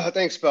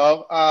 Thanks,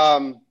 Beau.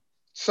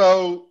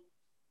 So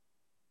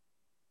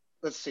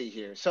let's see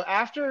here. So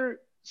after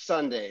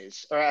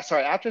Sundays, or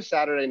sorry, after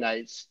Saturday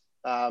nights,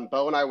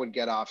 Beau and I would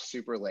get off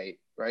super late,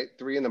 right?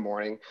 3 in the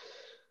morning.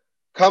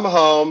 Come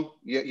home.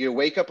 You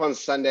wake up on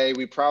Sunday.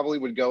 We probably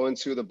would go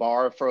into the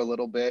bar for a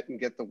little bit and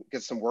get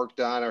some work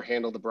done or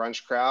handle the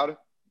brunch crowd,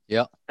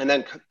 Yeah. and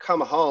then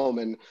come home.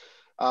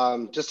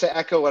 And just to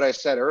echo what I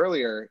said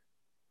earlier,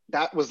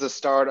 that was the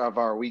start of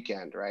our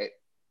weekend, right?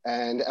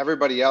 And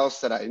everybody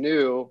else that I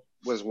knew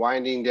was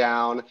winding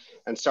down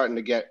and starting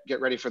to get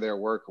ready for their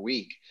work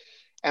week.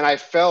 And I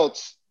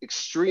felt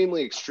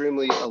extremely,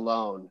 extremely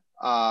alone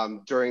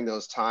during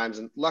those times.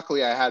 And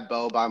luckily, I had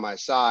Beau by my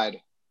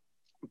side.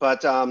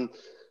 But I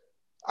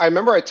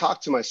remember I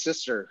talked to my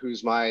sister,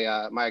 who's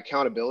my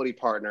accountability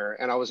partner,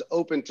 and I was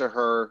open to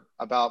her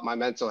about my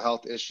mental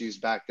health issues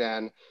back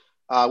then,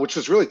 which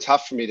was really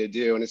tough for me to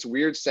do. And it's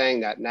weird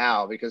saying that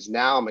now because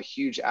now I'm a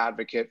huge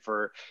advocate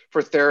for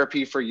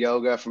therapy, for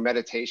yoga, for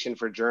meditation,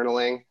 for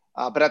journaling.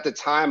 But at the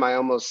time, I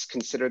almost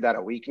considered that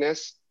a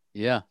weakness.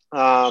 Yeah.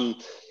 Um,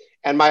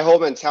 and my whole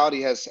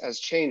mentality has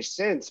changed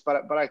since.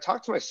 But I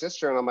talked to my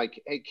sister, and I'm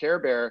like, hey, Care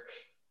Bear,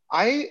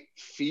 I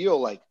feel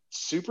like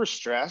super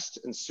stressed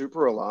and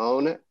super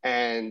alone,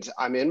 and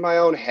I'm in my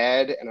own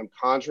head and I'm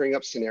conjuring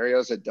up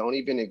scenarios that don't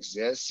even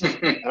exist,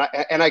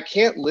 and I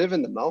can't live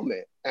in the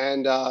moment.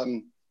 And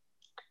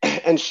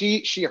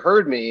she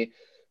heard me,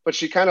 but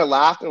she kind of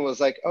laughed and was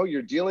like, "Oh,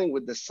 you're dealing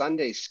with the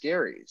Sunday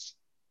Scaries,"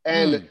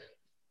 and Mm,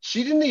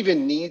 she didn't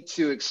even need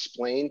to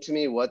explain to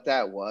me what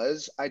that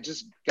was. I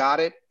just got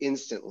it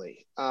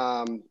instantly.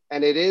 And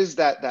it is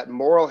that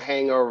moral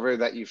hangover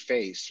that you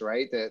face,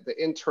 right? The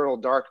internal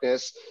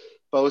darkness.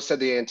 Beau said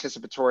the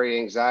anticipatory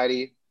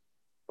anxiety,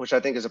 which I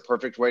think is a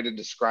perfect way to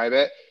describe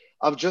it.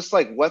 of just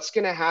like, what's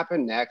going to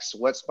happen next?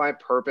 What's my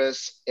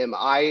purpose? Am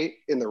I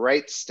in the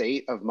right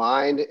state of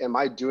mind? Am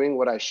I doing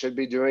what I should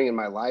be doing in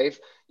my life?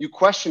 You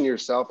question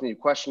yourself and you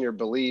question your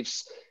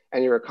beliefs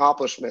and your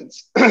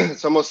accomplishments.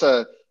 It's almost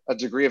a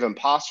degree of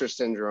imposter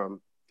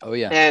syndrome. Oh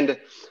yeah.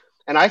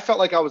 And I felt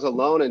like I was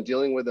alone in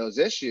dealing with those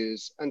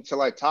issues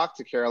until I talked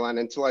to Caroline,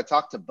 until I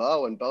talked to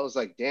Beau, and Beau's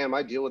like, damn,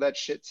 I deal with that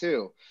shit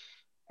too.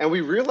 And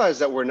we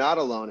realized that we're not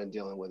alone in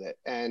dealing with it.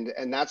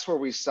 And that's where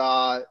we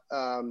saw,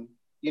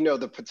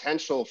 the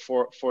potential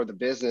for the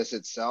business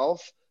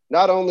itself,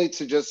 not only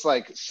to just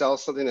like sell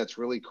something that's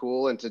really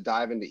cool and to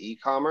dive into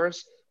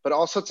e-commerce, but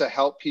also to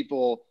help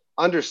people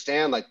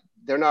understand like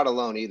they're not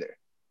alone either.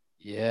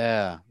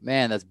 Yeah,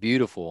 man, that's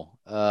beautiful.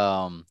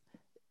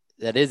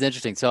 That is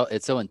interesting. So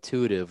it's so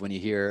intuitive when you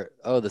hear,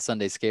 oh, the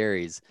Sunday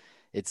Scaries.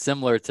 It's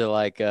similar to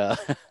like, did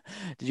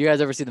you guys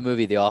ever see the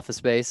movie The Office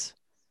Space?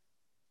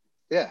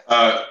 Yeah.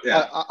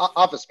 Yeah.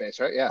 Office Space,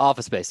 right? Yeah.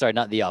 Office Space. Sorry,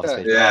 not The Office Yeah.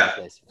 Space, but Office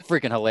Yeah. Space.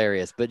 Freaking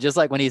hilarious. But just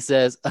like when he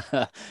says,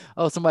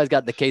 "Oh, somebody's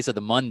got the case of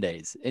the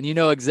Mondays," and you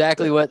know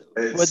exactly what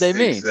It's they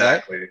mean, right?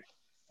 exactly.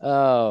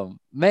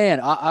 Man,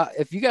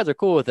 if you guys are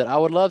cool with it, I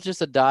would love just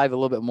to dive a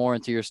little bit more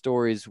into your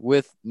stories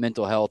with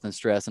mental health and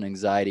stress and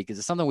anxiety because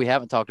it's something we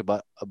haven't talked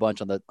about a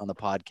bunch on the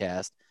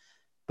podcast,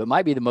 but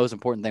might be the most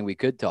important thing we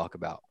could talk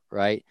about,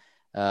 right?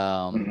 It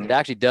Mhm.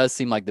 actually does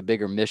seem like the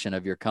bigger mission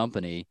of your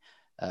company,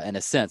 in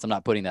a sense. I'm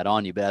not putting that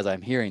on you, but as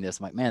I'm hearing this,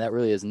 I'm like, man, that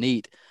really is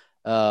neat.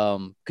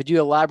 Could you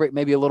elaborate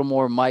maybe a little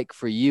more, Mike,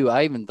 for you?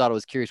 I even thought it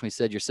was curious when you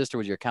said your sister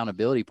was your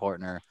accountability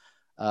partner.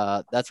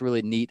 That's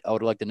really neat. I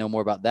would like to know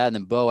more about that. And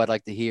then, Beau, I'd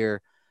like to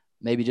hear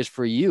maybe just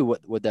for you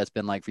what that's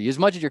been like for you, as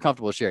much as you're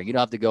comfortable sharing. You don't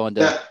have to go into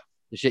Yeah.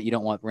 the shit you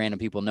don't want random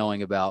people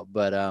knowing about,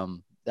 but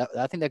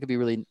I think that could be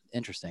really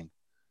interesting.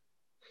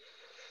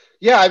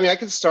 Yeah. I mean, I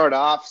can start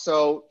off.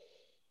 So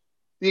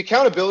the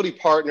accountability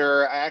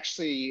partner, I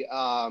actually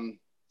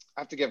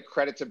have to give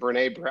credit to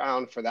Brene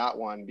Brown for that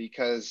one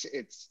because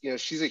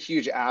she's a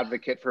huge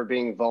advocate for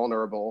being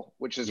vulnerable,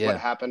 which is what Yeah.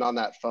 happened on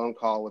that phone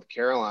call with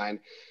Caroline.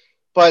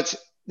 But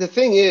the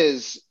thing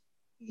is,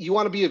 you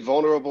want to be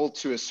vulnerable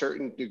to a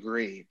certain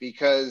degree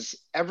because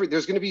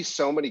there's going to be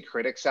so many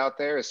critics out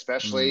there, Mm.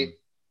 especially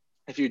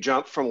if you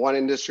jump from one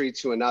industry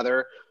to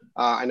another.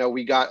 I know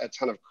we got a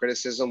ton of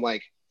criticism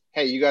like,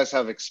 hey, you guys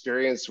have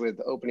experience with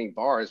opening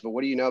bars, but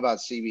what do you know about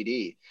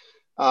CBD?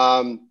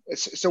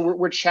 So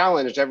we're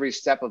challenged every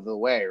step of the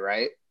way,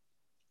 right?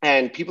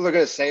 And people are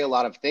going to say a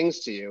lot of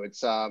things to you.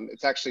 It's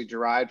actually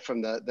derived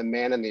from the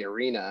man in the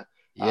arena,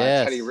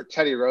 Yes.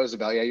 Teddy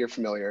Roosevelt. Yeah, you're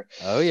familiar.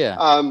 Oh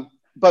yeah.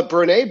 But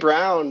Brene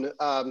Brown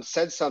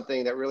said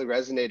something that really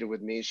resonated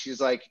with me.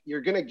 She's like,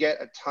 you're going to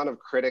get a ton of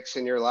critics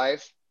in your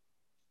life,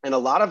 and a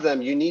lot of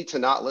them you need to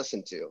not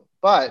listen to,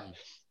 but Mm.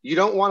 you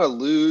don't want to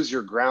lose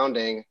your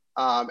grounding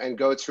and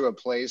go to a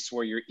place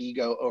where your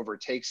ego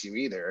overtakes you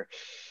either.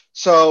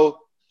 So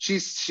she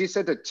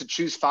said to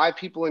choose 5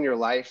 people in your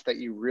life that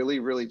you really,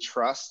 really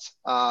trust,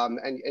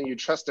 and you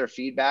trust their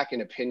feedback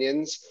and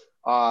opinions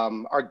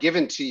are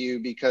given to you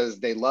because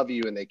they love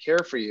you and they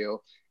care for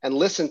you, and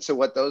listen to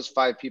what those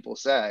 5 people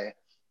say,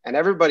 and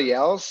everybody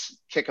else,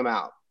 kick them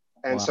out.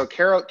 And so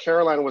Wow.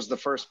 Caroline was the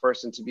first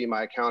person to be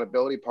my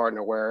accountability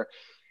partner, where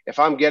if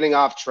I'm getting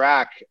off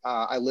track,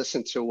 I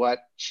listen to what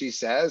she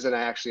says and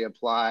I actually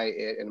apply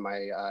it in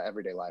my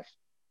everyday life.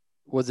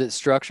 Was it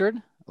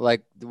structured?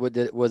 Like,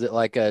 was it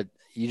like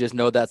you just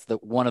know that's the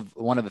one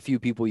of a few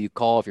people you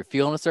call if you're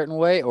feeling a certain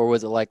way, or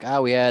was it like,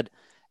 we had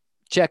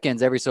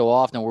check-ins every so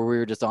often where we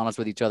were just honest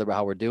with each other about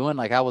how we're doing?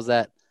 Like, how was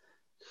that?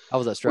 How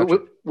was that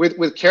structured?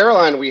 With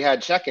Caroline, we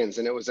had check-ins,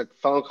 and it was a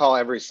phone call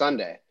every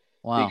Sunday,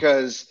 Wow.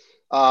 because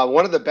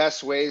one of the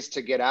best ways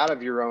to get out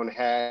of your own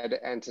head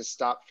and to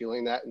stop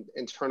feeling that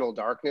internal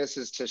darkness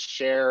is to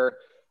share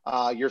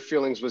your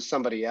feelings with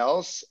somebody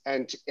else,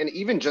 and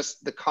even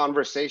just the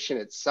conversation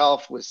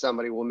itself with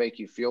somebody will make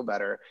you feel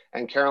better.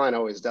 And Caroline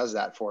always does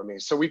that for me.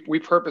 So we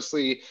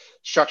purposely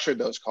structured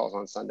those calls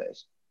on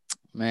Sundays.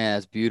 Man,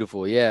 that's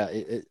beautiful. Yeah,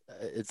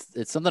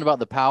 it's something about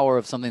the power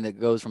of something that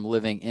goes from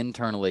living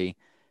internally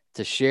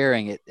to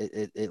sharing it.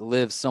 It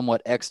lives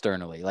somewhat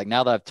externally. Like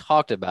now that I've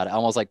talked about it, I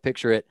almost like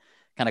picture it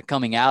kind of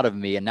coming out of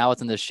me, and now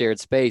it's in this shared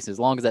space. As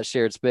long as that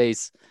shared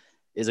space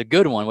is a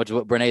good one, which is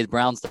what Brene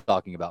Brown's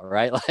talking about,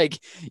 right? Like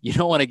you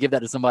don't want to give that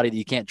to somebody that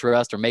you can't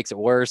trust or makes it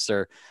worse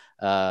or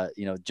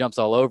jumps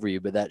all over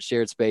you. But that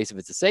shared space, if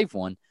it's a safe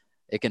one,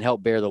 it can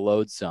help bear the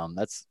load some.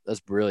 That's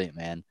brilliant,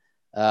 man.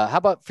 How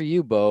about for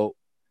you, Beau?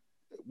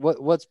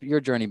 What's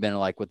your journey been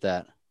like with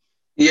that?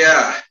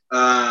 Yeah.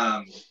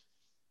 I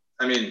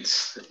mean,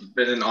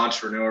 been an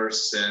entrepreneur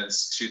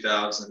since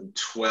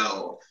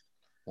 2012.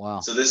 Wow.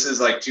 So this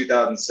is like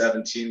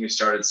 2017. We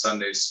started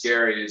Sunday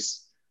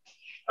Scaries.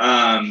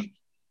 Um,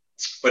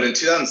 but in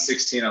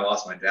 2016, I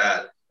lost my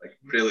dad, like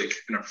really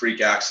in a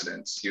freak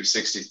accident. He was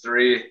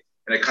 63.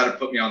 And it kind of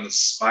put me on the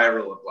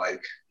spiral of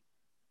like,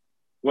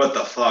 what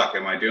the fuck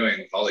am I doing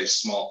with all these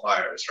small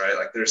fires, right?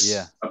 Like Yeah. there's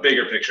a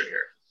bigger picture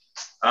here.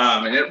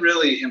 And it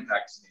really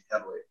impacted me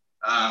heavily.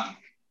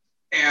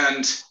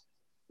 And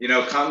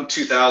come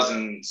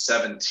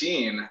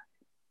 2017,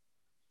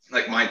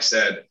 like Mike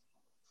said,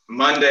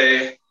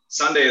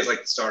 Sunday is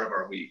like the start of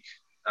our week,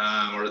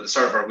 or the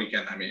start of our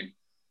weekend. I mean,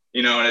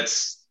 and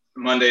it's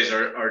Mondays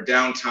are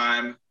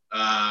downtime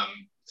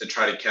to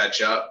try to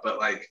catch up. But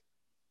like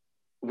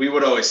we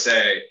would always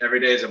say, every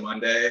day is a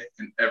Monday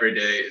and every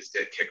day is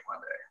Get Kick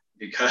Monday,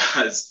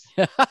 because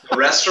the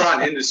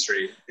restaurant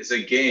industry is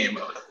a game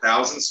of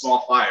 1,000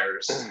 small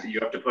fires that you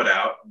have to put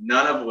out,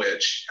 none of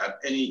which have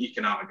any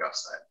economic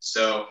upside.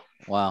 So,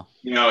 wow,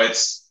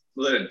 it's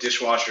a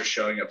dishwasher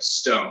showing up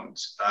stoned,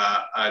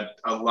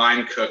 a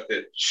line cook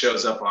that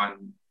shows up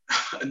on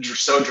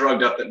so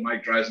drugged up that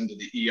Mike drives him to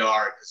the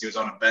ER because he was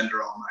on a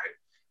bender all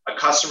night, a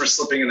customer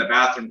slipping in the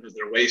bathroom because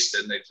they're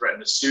wasted and they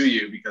threaten to sue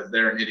you because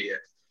they're an idiot.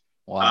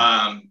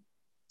 wow.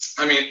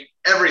 I mean,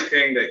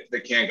 everything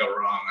that can go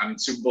wrong. I mean,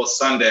 Super Bowl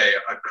Sunday,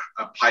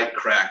 a pipe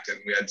cracked and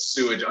we had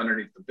sewage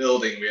underneath the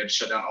building. We had to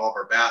shut down all of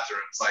our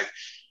bathrooms. Like,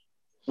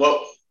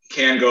 what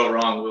can go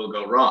wrong will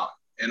go wrong.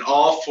 And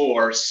all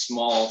for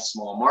small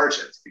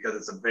margins, because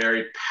it's a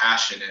very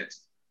passionate,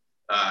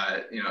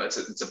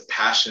 it's a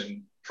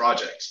passion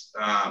project.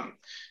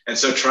 And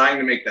so trying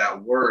to make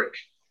that work,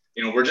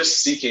 we're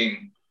just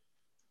seeking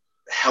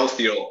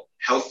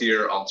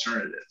healthier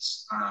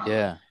alternatives.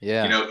 Yeah.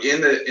 In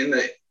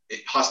the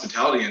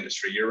hospitality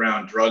industry, you're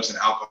around drugs and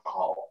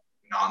alcohol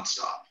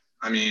nonstop.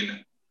 I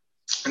mean,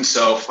 and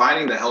so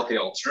finding the healthy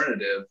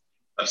alternative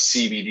of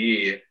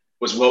CBD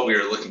was what we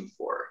were looking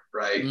for,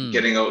 right?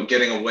 Getting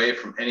away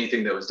from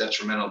anything that was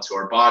detrimental to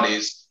our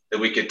bodies that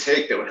we could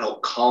take that would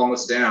help calm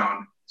us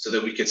down so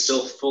that we could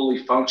still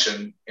fully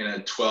function in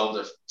a 12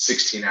 to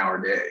 16 hour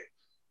day.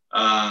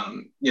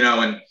 And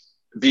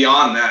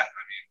beyond that,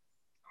 I mean,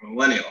 I'm a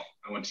millennial.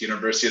 I went to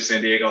University of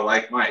San Diego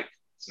like Mike.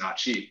 It's not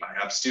cheap. I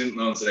have student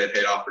loans that I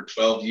paid off for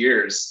 12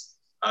 years.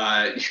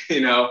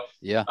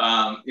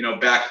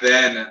 Back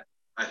then,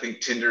 I think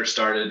Tinder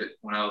started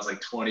when I was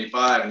like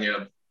 25, and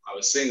I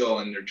was single,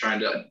 and you're trying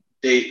to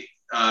date,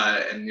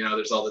 and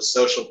there's all this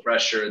social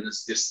pressure and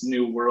this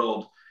new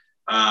world,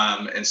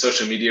 and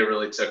social media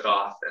really took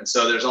off, and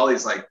so there's all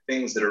these like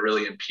things that are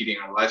really impeding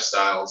our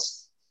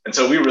lifestyles, and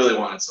so we really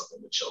wanted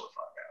something to chill the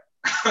fuck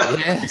out.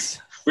 Yes.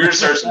 We were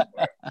searching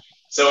for it.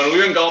 So when we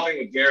went golfing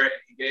with Garrett,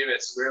 he gave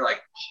it. So we were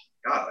like,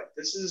 oh, God, like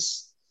this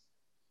is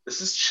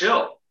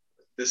chill.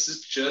 This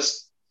is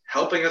just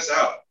helping us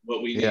out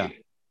what we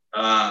need.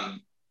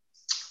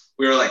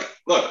 We were like,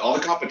 look, all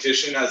the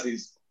competition has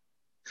these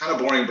kind of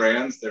boring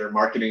brands that are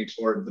marketing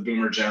toward the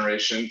boomer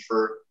generation.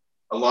 For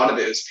a lot of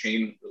it is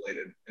pain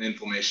related and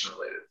inflammation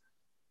related.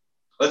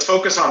 Let's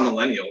focus on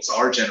millennials,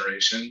 our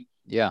generation.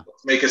 Yeah.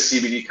 Let's make a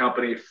CBD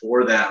company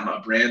for them,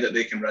 a brand that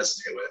they can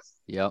resonate with.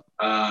 Yep.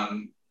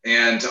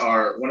 And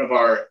one of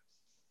our,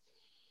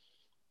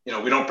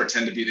 we don't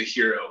pretend to be the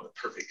hero of the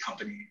perfect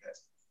company that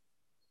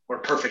we're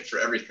perfect for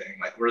everything.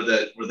 Like we're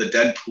the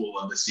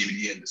Deadpool of the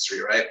CBD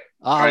industry, right?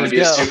 Trying to be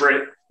a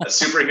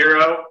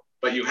superhero,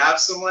 but you have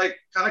some like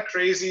kind of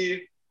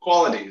crazy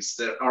qualities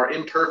that are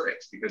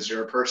imperfect because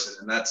you're a person,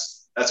 and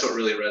that's what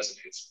really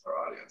resonates with our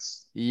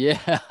audience.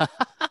 Yeah.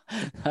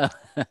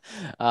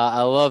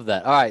 I love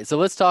that. All right. So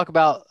let's talk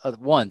about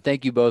one.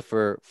 Thank you both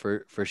for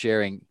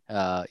sharing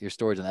your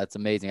stories. And that's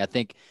amazing. I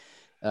think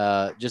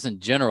just in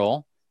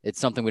general, it's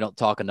something we don't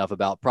talk enough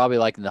about, probably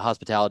like in the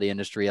hospitality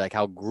industry, like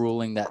how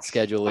grueling that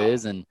schedule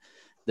is and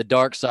the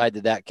dark side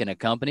that can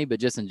accompany. But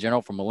just in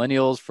general, for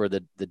millennials, for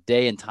the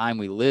day and time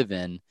we live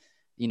in,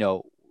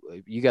 you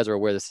guys are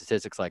aware of the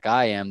statistics like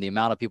I am. The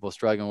amount of people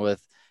struggling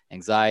with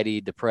anxiety,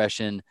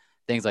 depression,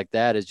 things like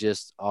that is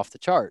just off the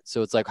chart.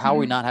 So it's like, how are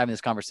we not having this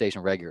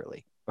conversation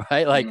regularly?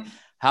 Right? Like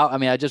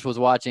I just was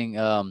watching,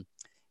 God,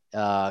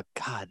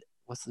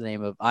 what's the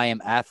name of I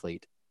Am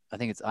Athlete? I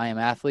think it's I Am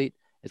Athlete.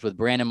 It's with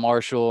Brandon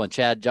Marshall and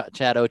Chad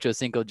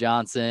Ochocinco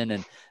Johnson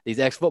and these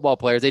ex-football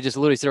players. They just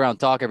literally sit around and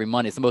talk every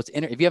Monday. It's the most,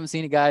 if you haven't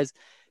seen it, guys,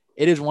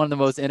 it is one of the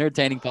most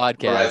entertaining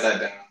podcasts. I'll write that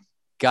down.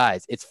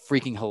 Guys, it's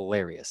freaking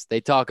hilarious.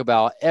 They talk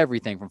about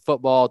everything from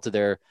football to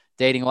their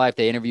dating life.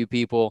 They interview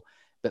people.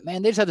 But,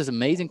 man, they just had this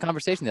amazing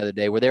conversation the other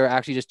day where they were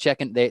actually just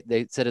checking.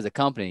 They said as a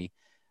company,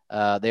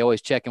 they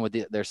always check in with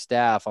their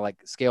staff on like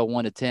scale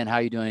 1 to 10. How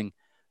are you doing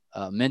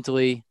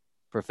mentally,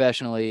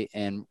 professionally,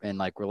 and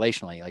like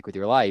relationally, like with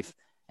your life?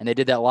 And they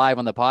did that live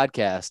on the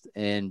podcast.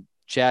 And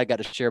Chad got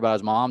to share about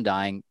his mom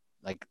dying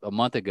like a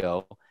month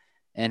ago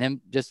and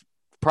him just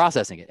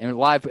processing it and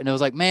live. And it was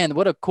like, man,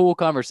 what a cool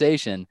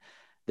conversation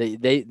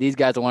these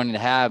guys are learning to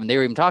have. And they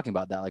were even talking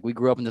about that. Like, we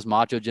grew up in this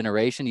macho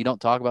generation. You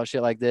don't talk about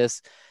shit like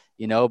this,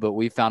 but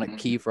we found it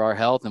key for our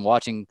health, and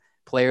watching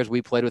players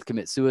we played with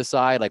commit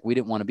suicide. Like, we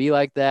didn't want to be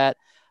like that.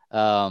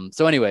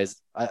 So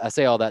anyways, I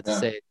say all that to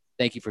say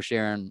thank you for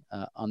sharing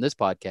on this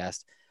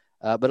podcast.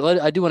 But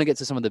I do want to get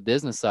to some of the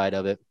business side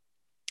of it,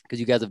 because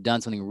you guys have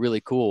done something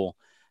really cool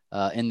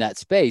in that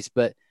space.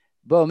 But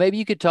Beau, maybe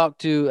you could talk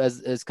to,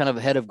 as kind of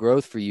a head of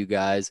growth for you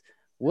guys,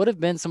 what have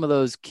been some of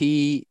those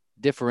key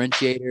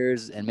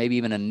differentiators and maybe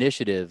even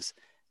initiatives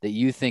that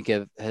you think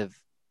have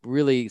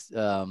really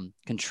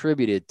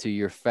contributed to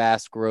your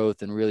fast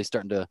growth and really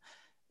starting to,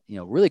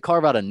 really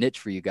carve out a niche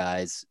for you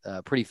guys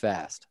pretty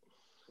fast?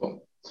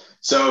 Well,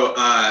 So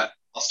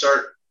I'll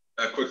start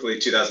quickly.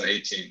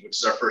 2018, which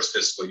is our first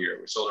fiscal year.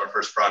 We sold our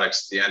first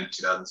products at the end of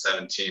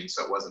 2017,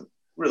 so it wasn't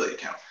really a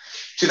count.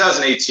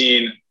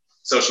 2018,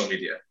 social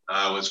media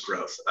was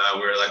growth.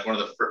 We were like we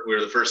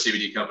were the first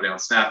CBD company on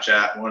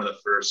Snapchat, one of the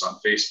first on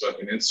Facebook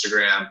and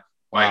Instagram.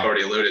 Mike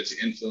already alluded to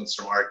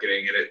influencer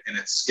marketing, and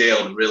it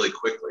scaled really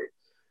quickly.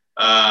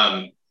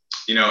 And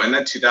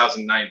then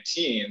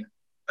 2019,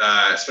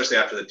 especially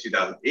after the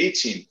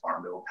 2018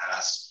 Farm Bill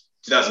passed,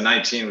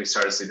 2019 we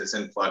started to see this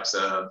influx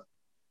of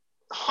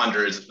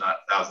hundreds, if not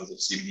thousands, of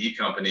CBD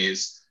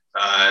companies.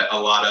 A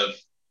lot of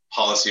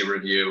policy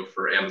review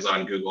for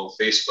Amazon, Google,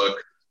 Facebook,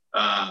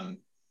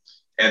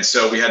 and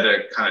so we had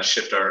to kind of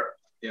shift our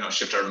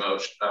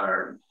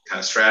kind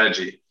of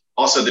strategy.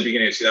 Also, at the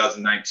beginning of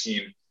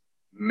 2019,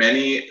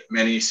 many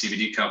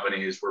CBD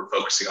companies were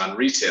focusing on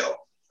retail.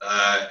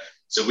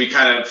 So we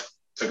kind of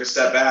took a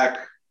step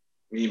back,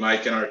 me,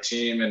 Mike, and our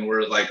team, and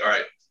we're like, all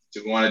right,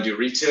 do we want to do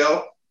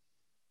retail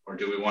or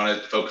do we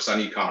want to focus on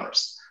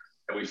e-commerce?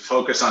 And we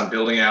focus on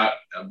building out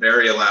a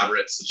very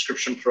elaborate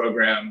subscription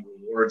program,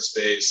 rewards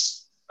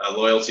base,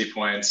 loyalty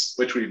points,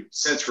 which we've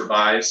since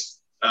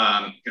revised,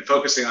 and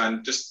focusing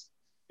on just,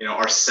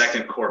 our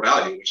second core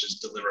value, which is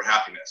deliver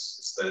happiness.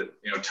 It's the,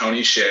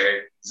 Tony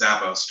Hsieh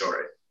Zappos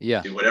story.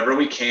 Yeah. Do whatever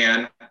we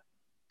can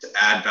to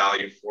add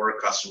value for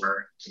a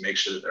customer to make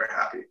sure that they're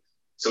happy.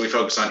 So we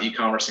focus on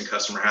e-commerce and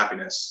customer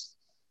happiness.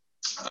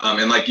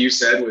 And like you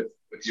said,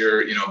 with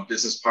your,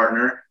 business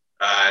partner,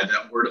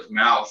 that word of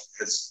mouth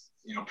has,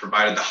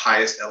 provided the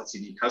highest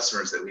LTV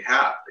customers that we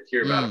have. They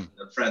hear about it from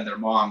their friend, their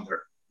mom,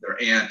 their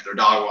aunt, their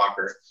dog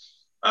walker.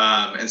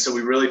 And so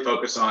we really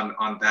focus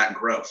on that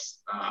growth,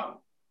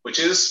 which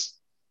is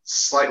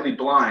slightly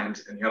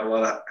blind, and you have a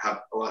lot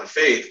of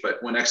faith,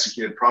 but when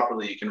executed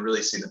properly, you can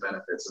really see the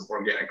benefits of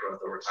organic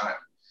growth over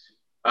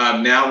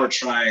time. Now we're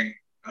trying,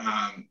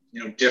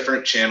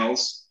 different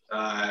channels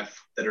that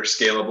are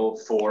scalable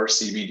for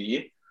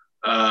CBD,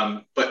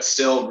 but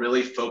still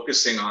really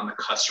focusing on the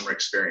customer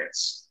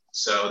experience.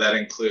 So that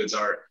includes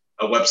a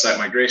website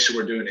migration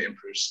we're doing to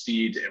improve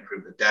speed, to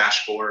improve the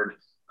dashboard,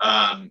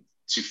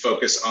 to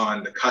focus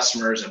on the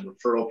customers and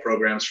referral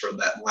programs for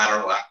that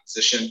lateral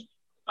acquisition,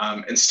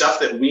 and stuff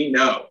that we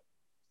know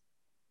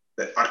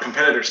that our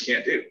competitors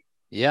can't do.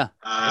 Yeah.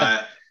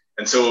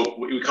 And so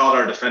we call it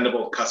our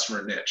defendable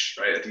customer niche,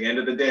 right? At the end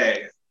of the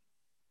day,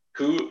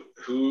 who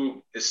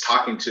is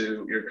talking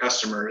to your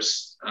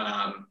customers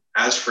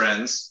as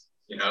friends,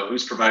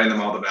 who's providing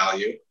them all the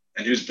value,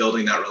 and who's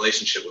building that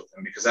relationship with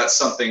them? Because that's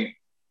something,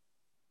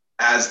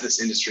 as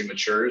this industry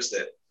matures,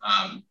 that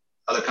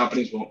other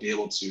companies won't be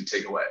able to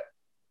take away.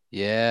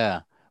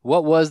 Yeah.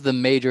 What was the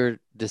major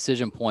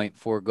decision point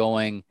for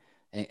going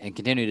and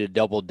continue to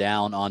double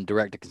down on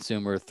direct to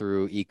consumer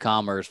through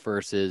e-commerce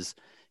versus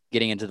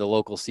getting into the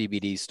local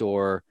CBD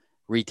store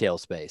retail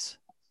space?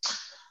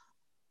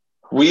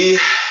 It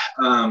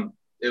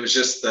was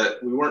just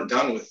that we weren't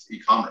done with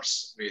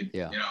e-commerce.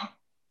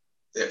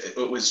 It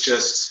was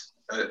just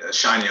a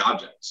shiny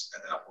object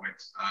at that point.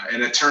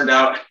 And it turned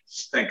out,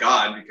 thank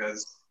God,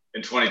 because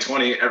in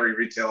 2020, every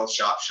retail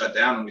shop shut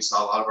down and we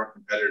saw a lot of our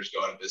competitors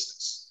go out of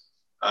business.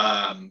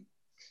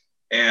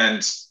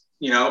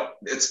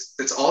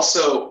 It's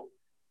also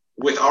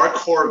with our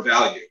core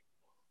value.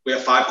 We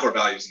have 5 core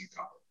values in the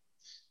company.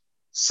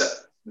 So,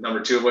 number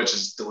 2 of which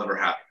is deliver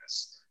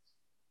happiness.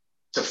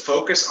 To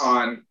focus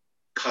on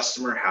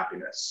customer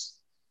happiness,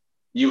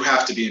 you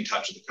have to be in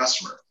touch with the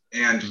customer,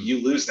 and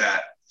you lose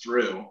that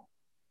through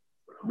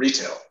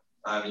retail.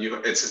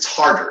 It's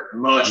harder,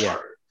 much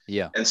harder.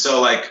 Yeah. And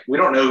so we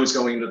don't know who's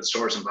going into the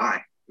stores and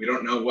buying. We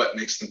don't know what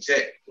makes them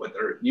tick, what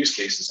their use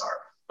cases are.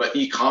 But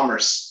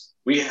e-commerce,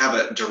 we have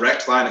a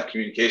direct line of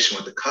communication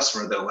with the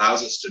customer that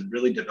allows us to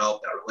really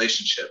develop that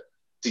relationship,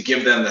 to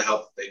give them the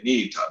help that they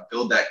need to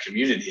build that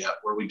community up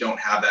where we don't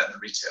have that in the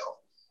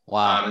retail.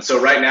 Wow. And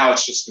so right now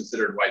it's just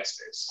considered white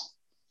space.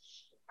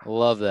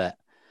 Love that.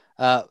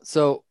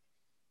 So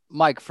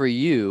Mike, for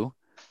you,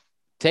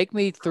 take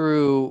me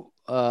through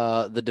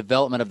the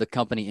development of the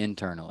company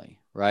internally,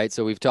 right?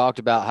 So we've talked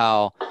about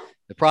how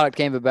the product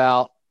came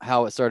about,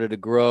 how it started to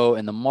grow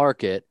in the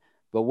market,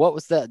 but what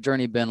was that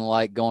journey been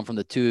like going from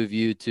the 2 of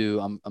you to,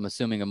 I'm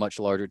assuming, a much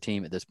larger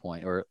team at this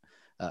point, or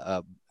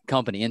a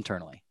company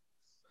internally?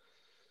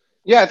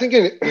 Yeah, I think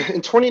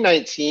in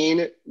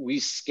 2019, we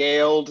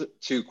scaled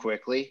too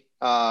quickly,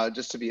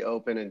 just to be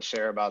open and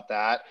share about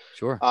that.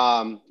 Sure.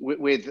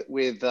 With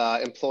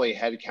employee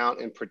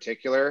headcount in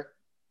particular.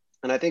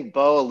 And I think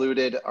Beau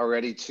alluded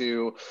already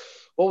to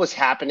what was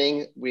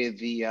happening with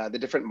the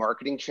different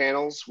marketing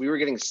channels. We were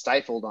getting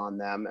stifled on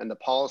them, and the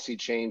policy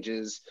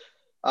changes,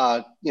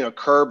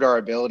 curbed our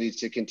ability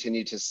to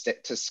continue to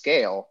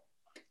scale.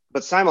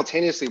 But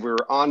simultaneously, we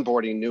were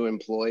onboarding new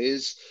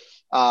employees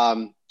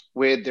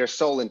with their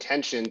sole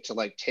intention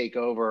to take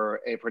over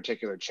a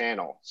particular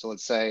channel. So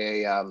let's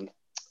say a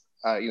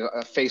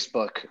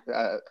Facebook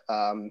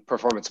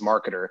performance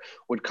marketer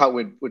would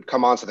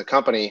come onto the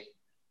company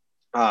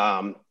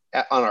on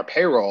our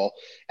payroll,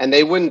 and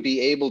they wouldn't be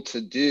able to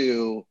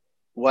do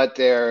what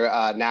they're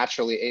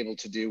naturally able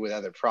to do with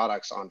other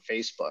products on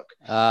Facebook.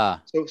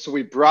 Ah, So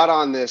we brought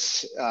on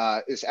this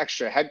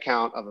extra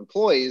headcount of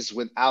employees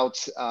without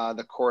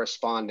the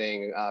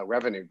corresponding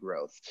revenue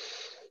growth.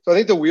 So I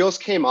think the wheels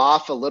came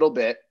off a little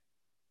bit,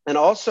 and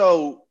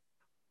also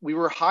we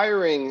were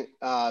hiring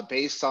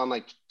based on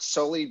like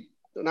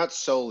not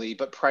solely,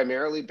 but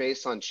primarily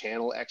based on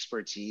channel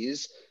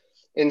expertise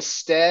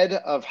instead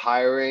of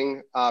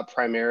hiring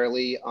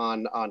primarily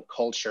on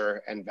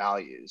culture and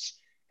values.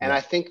 And yeah,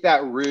 I think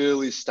that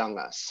really stung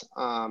us.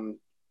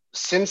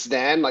 Since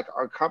then, like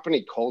our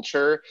company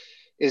culture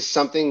is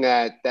something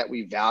that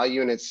we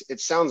value, and it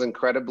sounds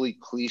incredibly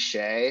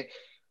cliche,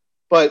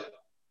 but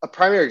a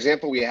primary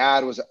example we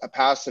had was a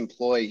past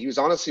employee. He was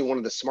honestly one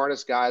of the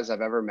smartest guys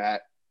I've ever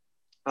met.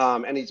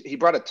 And he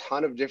brought a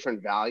ton of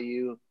different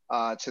value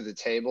to the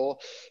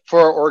table for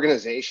our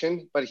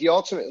organization, but he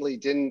ultimately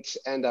didn't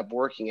end up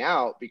working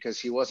out because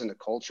he wasn't a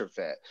culture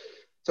fit.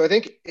 So I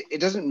think it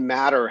doesn't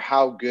matter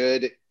how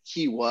good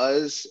he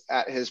was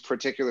at his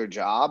particular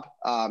job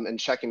and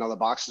checking all the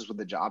boxes with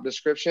the job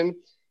description.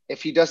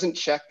 If he doesn't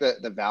check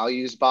the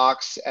values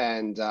box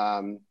and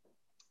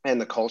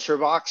the culture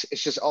box,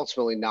 it's just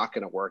ultimately not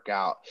going to work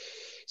out.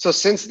 So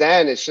since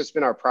then, it's just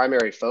been our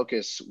primary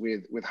focus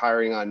with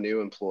hiring on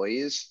new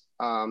employees.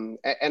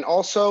 And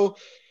also,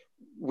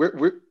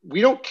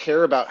 we don't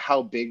care about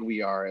how big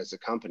we are as a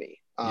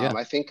company. yeah,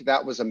 I think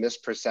that was a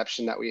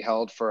misperception that we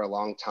held for a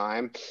long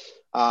time.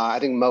 I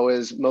think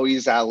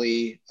Moiz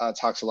Ali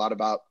talks a lot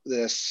about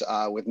this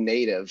with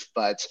Native,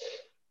 but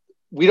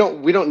we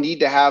don't need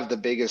to have the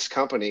biggest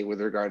company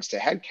with regards to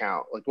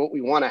headcount. Like what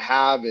we want to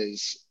have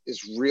is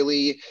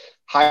really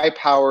high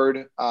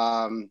powered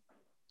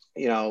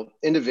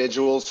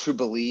individuals who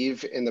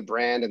believe in the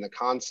brand and the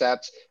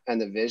concept and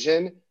the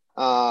vision,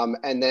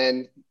 and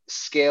then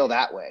scale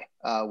that way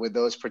with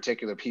those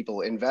particular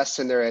people, invest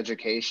in their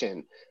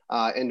education,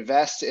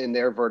 invest in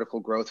their vertical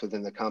growth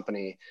within the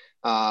company.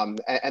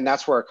 And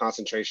that's where our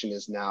concentration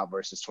is now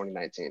versus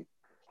 2019.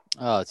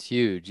 oh, it's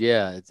huge.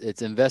 Yeah,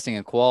 it's investing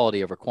in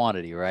quality over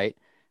quantity, right?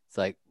 It's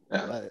like,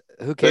 Yeah.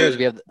 who cares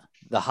if you The, have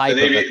the hype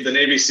of The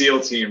Navy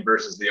SEAL team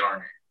versus the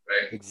Army,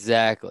 right?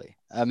 exactly.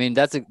 I mean,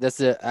 that's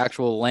the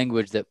actual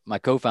language that my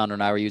co-founder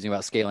and I were using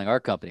about scaling our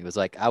company. It was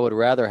like I would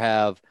rather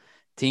have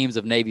teams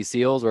of Navy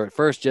SEALs, or at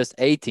first just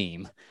a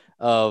team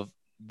of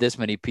this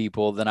many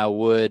people, than I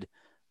would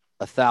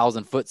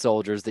 1,000 foot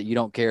soldiers that you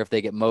don't care if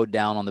they get mowed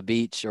down on the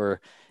beach, or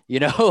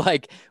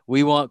like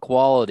we want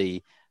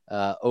quality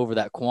over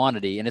that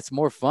quantity, and it's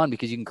more fun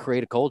because you can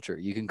create a culture.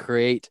 You can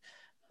create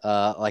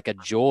like a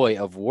joy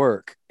of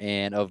work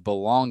and of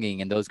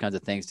belonging and those kinds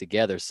of things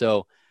together.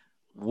 So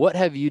what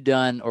have you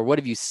done, or what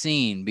have you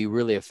seen be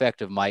really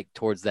effective, Mike,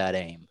 towards that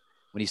aim?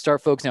 When you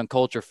start focusing on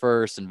culture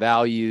first and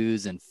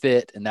values and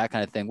fit and that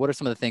kind of thing, what are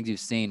some of the things you've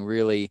seen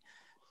really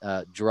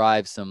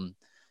drive some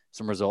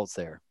results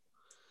there?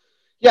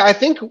 Yeah, I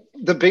think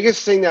the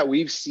biggest thing that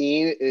we've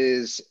seen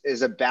is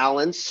a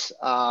balance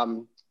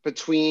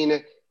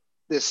between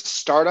this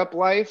startup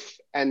life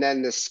and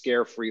then this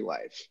scare-free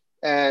life.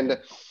 And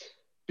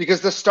because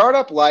the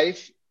startup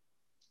life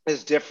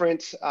is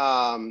different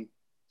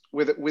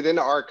within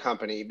our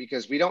company,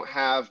 because we don't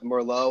have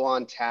Merlot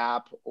on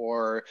tap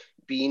or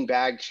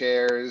beanbag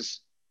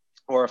chairs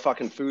or a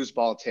fucking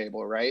foosball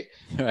table, right?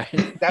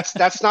 Right.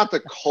 That's not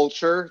the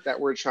culture that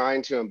we're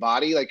trying to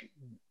embody. Like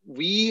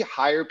we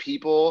hire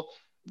people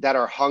that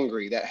are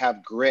hungry, that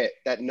have grit,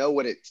 that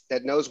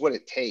knows what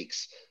it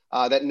takes,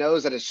 that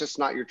knows that it's just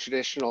not your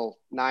traditional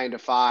 9 to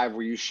 5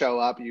 where you show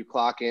up, you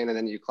clock in, and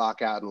then you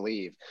clock out and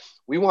leave.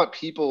 We want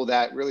people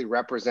that really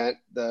represent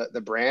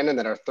the brand and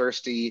that are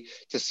thirsty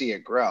to see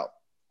it grow.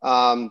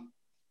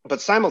 But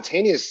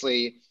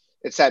simultaneously,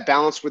 it's that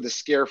balance with the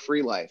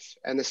scare-free life,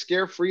 and the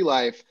scare-free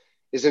life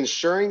is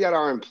ensuring that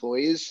our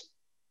employees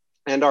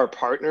and our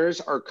partners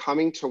are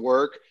coming to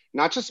work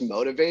not just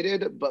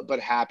motivated but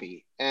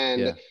happy.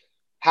 And Yeah.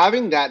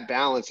 having that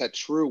balance, that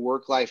true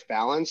work-life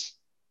balance,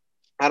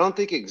 I don't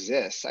think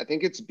exists. I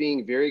think it's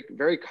being very,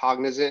 very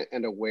cognizant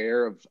and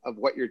aware of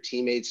what your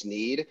teammates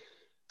need,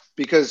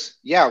 because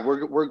yeah,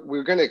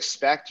 we're going to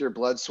expect your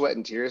blood, sweat,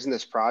 and tears in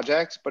this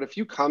project. But if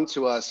you come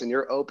to us and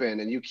you're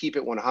open and you keep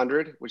it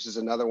 100, which is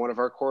another one of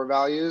our core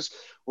values,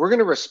 we're going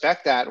to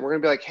respect that. And we're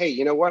going to be like, hey,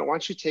 you know what? Why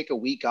don't you take a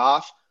week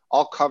off?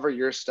 I'll cover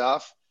your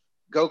stuff.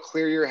 Go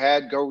clear your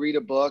head, go read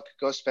a book,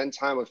 go spend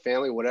time with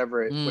family,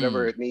 whatever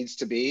Mm, it needs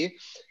to be.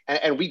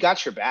 And we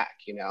got your back,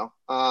 and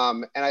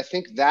I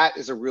think that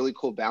is a really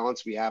cool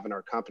balance we have in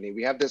our company.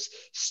 We have this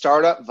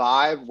startup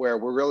vibe where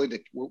we're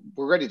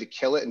ready to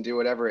kill it and do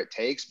whatever it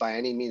takes by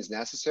any means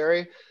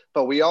necessary.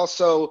 But we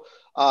also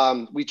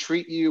we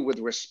treat you with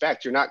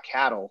respect. You're not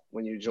cattle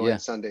when you join yeah.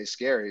 Sunday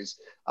Scaries.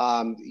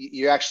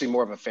 You're actually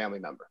more of a family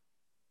member.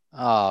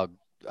 Oh,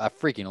 I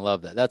freaking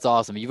love that. That's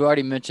awesome. You've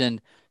already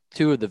mentioned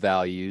two of the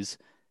values.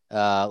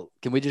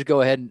 Can we just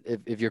go ahead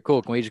and, if you're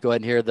cool, can we just go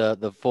ahead and hear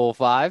the full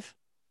five?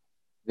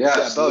 Yeah, Yeah,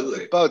 Beau,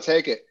 absolutely. Beau,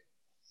 take it.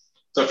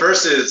 So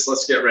first is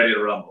let's get ready to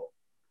rumble.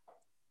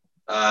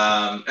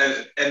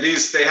 And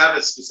these, they have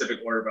a specific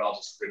order, but I'll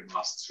just read them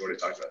off since we already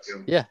talked about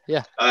them. Yeah.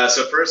 Yeah.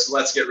 So first,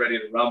 let's get ready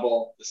to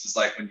rumble. This is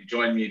like when you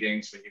join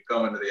meetings, when you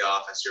go into the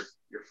office,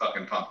 you're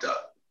fucking pumped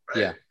up,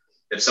 right? Yeah.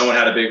 If someone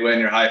had a big win,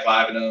 you're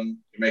high-fiving them,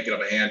 you're making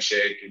up a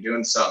handshake, you're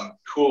doing something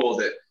cool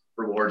that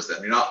rewards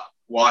them. You're not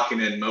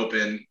walking in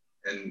moping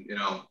and, you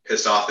know,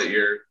 pissed off that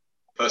your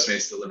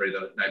Postmates delivery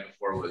the night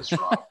before was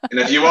wrong. And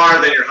if you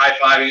are, then you're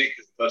high-fiving it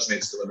because the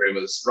Postmates delivery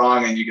was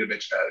wrong and you get a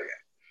bitch about it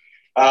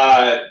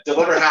again.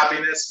 Deliver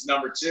happiness is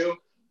number 2.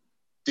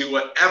 Do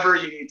whatever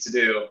you need to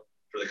do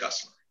for the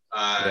customer.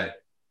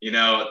 You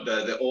know,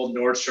 the old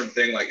Nordstrom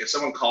thing, like if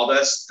someone called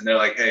us and they're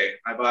like, hey,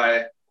 I'm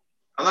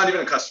not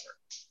even a customer,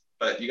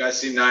 but you guys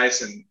seem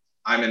nice and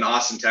I'm in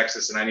Austin,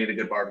 Texas, and I need a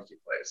good barbecue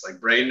place.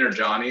 Like Braden or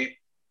Johnny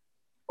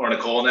or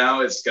Nicole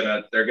now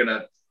they're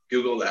gonna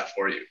Google that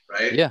for you,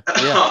 right? Yeah.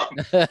 Yeah.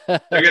 They're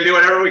gonna do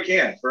whatever we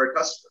can for our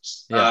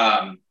customers.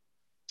 Yeah.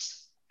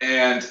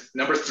 And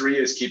number 3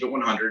 is keep it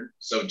 100.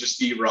 So just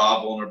be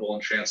raw, vulnerable,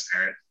 and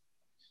transparent.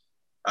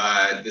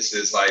 This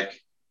is like,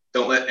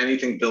 don't let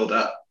anything build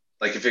up.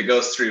 Like if it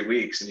goes 3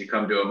 weeks and you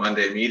come to a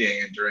Monday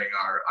meeting and during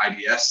our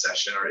IDS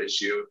session, our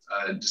issue,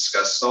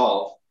 discuss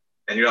solve,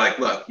 and you're like,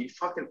 look, you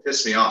fucking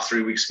pissed me off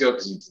 3 weeks ago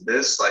because you did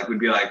this. Like we'd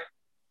be like,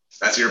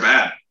 that's your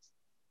bad.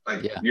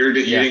 Like you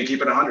didn't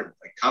keep it 100.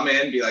 Like come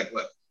in, be like,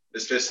 look,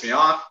 this pissed me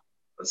off.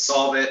 Let's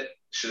solve it.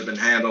 Should have been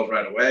handled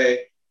right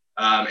away.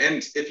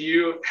 And if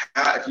you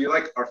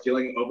like are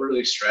feeling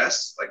overly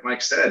stressed, like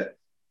Mike said,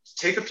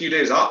 take a few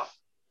days off.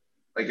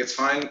 Like it's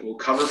fine. We'll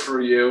cover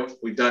for you.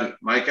 We've done,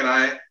 Mike and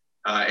I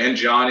and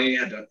Johnny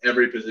have done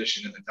every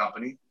position in the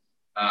company.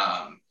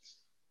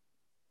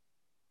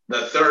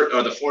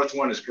 The fourth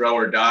one is grow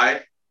or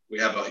die. We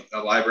have a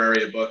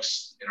library of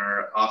books in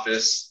our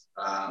office.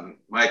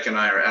 Mike and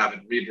I are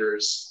avid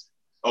readers,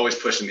 always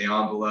pushing the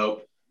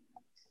envelope,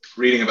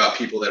 reading about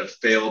people that have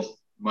failed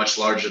much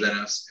larger than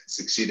us and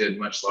succeeded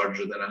much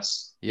larger than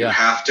us. Yeah. You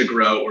have to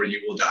grow or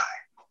you will die.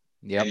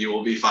 Yep. And you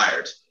will be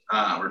fired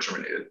or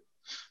terminated.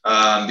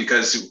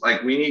 Because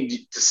like we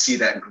need to see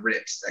that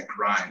grit, that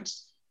grind.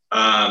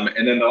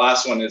 And then the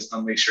last one is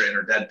unleash your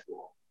inner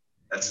Deadpool.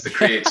 That's the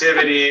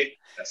creativity,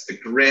 that's the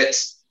grit,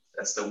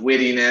 that's the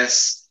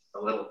wittiness, a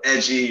little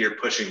edgy, you're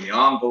pushing the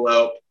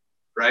envelope,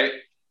 right?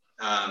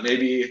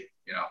 Maybe,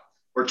 you know,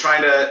 we're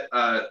trying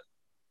to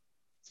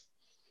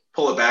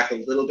pull it back a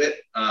little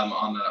bit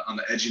on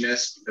the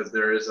edginess because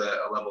there is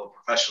a level of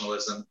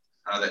professionalism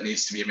that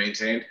needs to be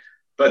maintained.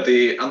 But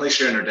the unleash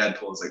your inner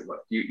Deadpool is like,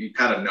 look, you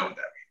kind of know what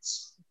that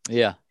means.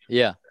 Yeah.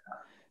 Yeah.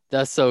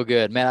 That's so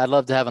good, man. I'd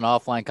love to have an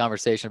offline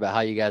conversation about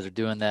how you guys are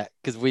doing that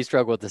because we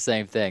struggle with the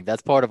same thing.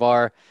 That's part of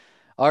our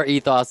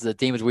ethos as a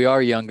team is we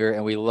are younger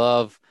and we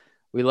love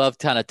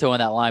kind of towing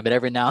that line. But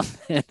every now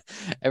and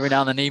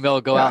then an email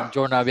will go out and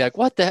Jordan and I'll be like,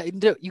 what the heck?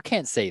 You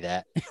can't say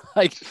that.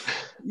 Like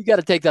you got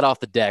to take that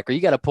off the deck or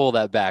you got to pull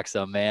that back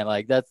some, man.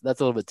 Like that's a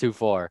little bit too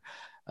far.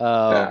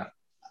 I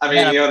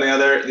mean, you know,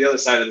 the other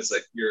side of this,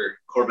 like your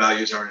core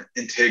values are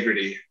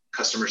integrity,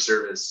 customer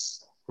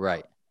service.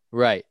 Right.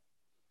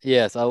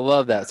 Yes, I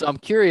love that. So I'm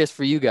curious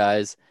for you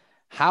guys,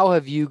 how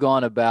have you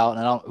gone about,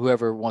 and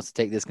whoever wants to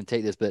take this can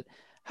take this, but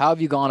how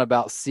have you gone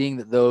about seeing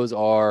that those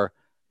are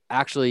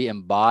actually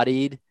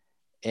embodied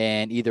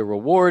and either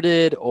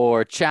rewarded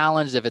or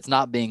challenged if it's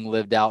not being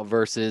lived out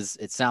versus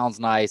it sounds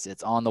nice,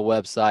 it's on the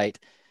website,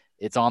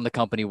 it's on the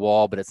company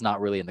wall, but it's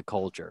not really in the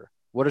culture?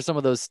 What are some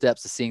of those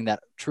steps to seeing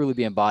that truly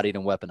be embodied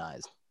and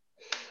weaponized?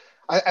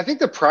 I think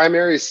the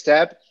primary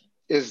step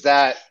is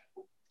that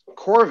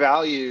core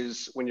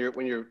values, when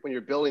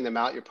you're building them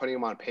out, you're putting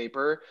them on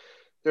paper,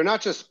 they're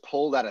not just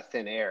pulled out of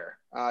thin air.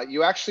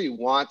 You actually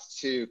want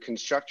to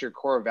construct your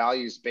core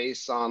values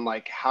based on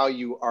like how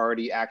you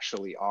already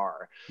actually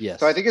are. Yes.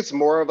 So I think it's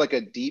more of like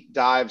a deep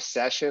dive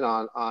session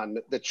on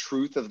the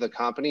truth of the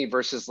company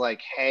versus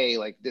like, hey,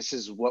 like this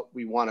is what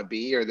we want to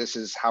be or this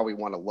is how we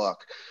want to look.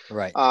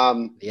 Right.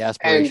 The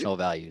aspirational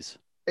values.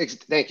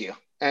 Thank you.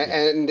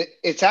 And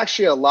it's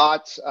actually a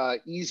lot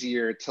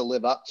easier to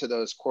live up to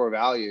those core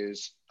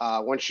values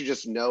once you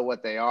just know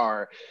what they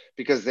are,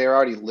 because they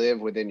already live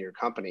within your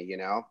company, you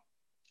know?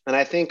 And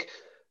I think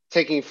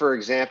taking, for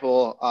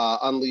example,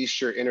 unleash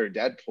your inner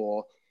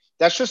Deadpool,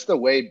 that's just the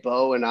way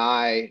Beau and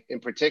I in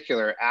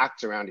particular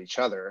act around each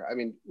other. I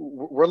mean,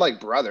 we're like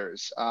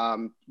brothers.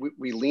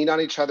 We lean on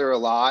each other a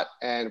lot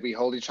and we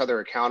hold each other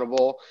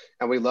accountable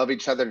and we love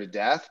each other to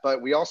death,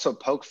 but we also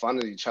poke fun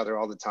at each other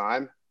all the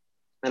time.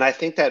 And I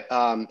think that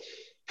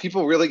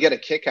people really get a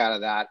kick out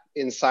of that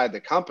inside the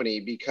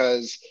company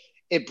because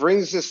it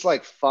brings this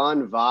like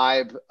fun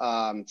vibe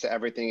to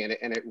everything,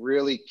 and it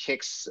really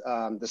kicks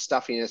the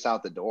stuffiness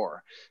out the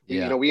door.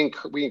 You know, we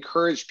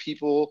encourage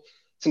people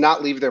to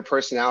not leave their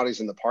personalities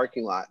in the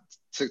parking lot,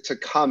 to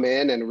come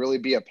in and really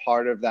be a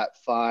part of that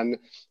fun,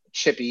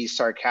 chippy,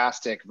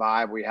 sarcastic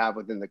vibe we have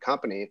within the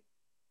company.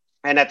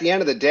 And at the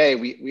end of the day,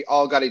 we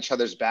all got each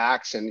other's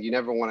backs, and you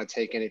never want to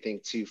take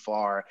anything too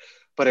far.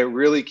 But it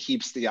really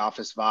keeps the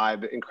office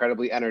vibe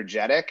incredibly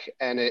energetic,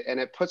 and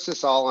it puts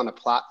us all on a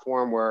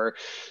platform where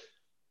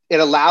it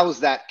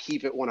allows that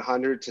keep it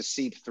 100 to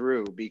seep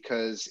through,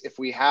 because if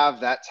we have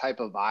that type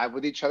of vibe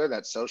with each other,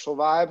 that social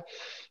vibe,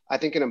 I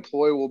think an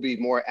employee will be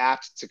more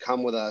apt to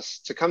come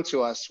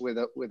to us with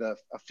a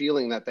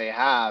feeling that they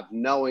have,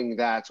 knowing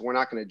that we're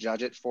not going to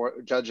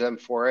judge them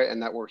for it,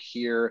 and that we're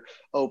here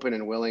open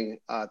and willing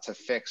to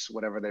fix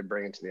whatever they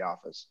bring into the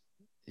office.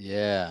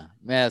 Yeah,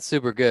 man, it's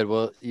super good.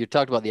 Well, you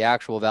talked about the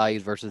actual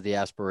values versus the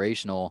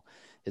aspirational.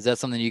 Is that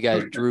something you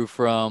guys drew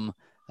from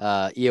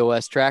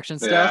EOS traction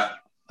stuff? Yeah.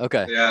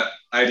 Okay. Yeah.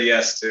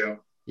 IDS too.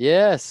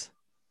 Yes.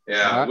 All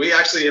Yeah. right. We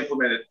actually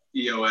implemented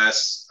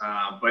EOS,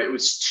 but it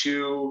was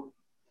too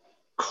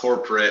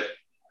corporate.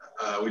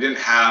 We didn't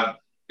have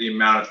the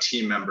amount of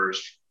team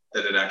members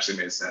that it actually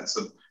made sense.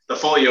 So the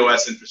full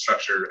EOS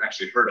infrastructure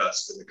actually hurt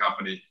us as a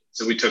company.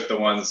 So we took the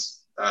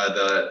ones,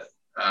 the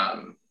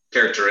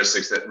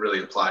characteristics that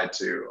really applied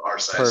to our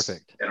size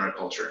Perfect. and our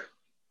culture.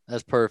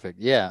 That's perfect.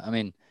 Yeah. I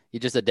mean, you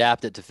just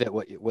adapt it to fit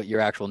what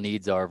your actual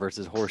needs are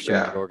versus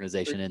horseshoeing your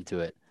organization into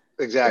it.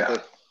 Exactly.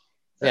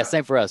 Yeah.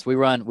 Same for us. We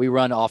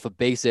run off of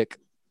basic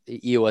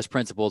EOS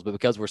principles, but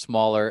because we're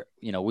smaller,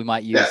 we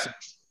might use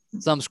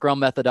some Scrum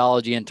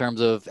methodology in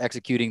terms of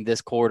executing this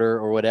quarter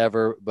or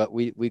whatever, but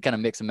we kind of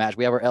mix and match.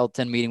 We have our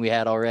L10 meeting we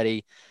had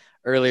already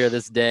earlier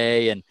this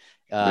day. And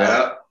we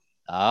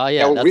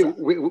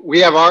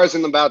have ours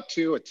in about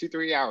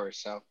 3 hours.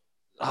 So,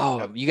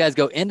 you guys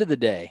go into the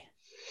day.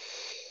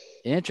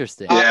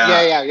 Interesting.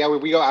 Yeah.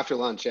 We go after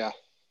lunch. Yeah.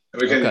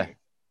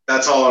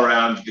 That's all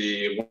around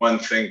the one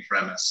thing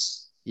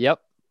premise. Yep.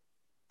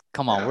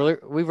 Come on.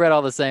 We've read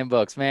all the same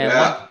books, man.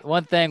 Yeah.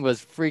 One thing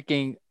was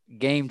freaking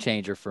game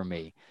changer for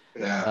me.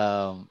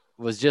 Yeah.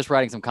 Was just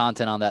writing some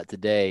content on that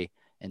today.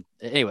 And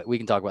anyway, we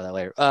can talk about that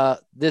later.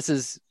 This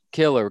is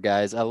killer,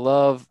 guys. I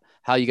love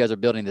how you guys are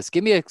building this.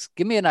 Give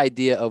me an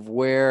idea of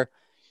where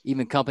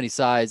even company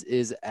size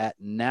is at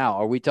now.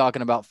 Are we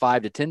talking about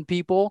 5 to 10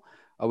 people?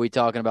 Are we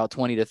talking about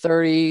 20 to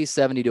 30,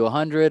 70 to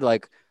 100?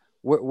 Like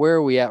where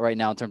are we at right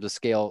now in terms of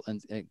scale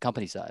and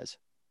company size?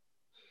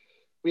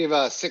 We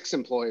have 6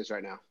 employees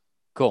right now.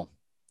 Cool.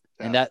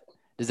 Yeah. And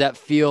does that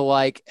feel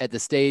like at the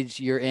stage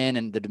you're in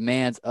and the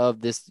demands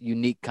of this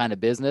unique kind of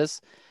business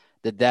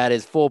that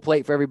is full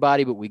plate for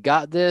everybody, but we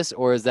got this?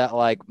 Or is that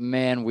like,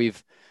 man,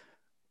 we've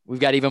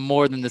got even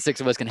more than the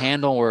 6 of us can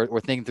handle? We're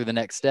thinking through the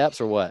next steps,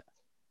 or what?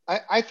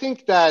 I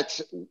think that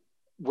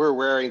we're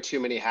wearing too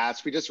many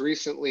hats. We just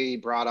recently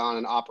brought on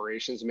an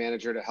operations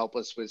manager to help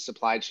us with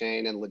supply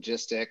chain and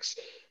logistics.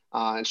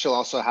 And she'll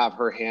also have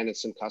her hand in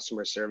some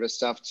customer service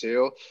stuff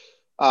too.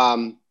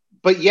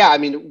 But yeah, I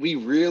mean, we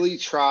really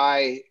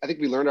try. I think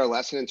we learned our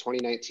lesson in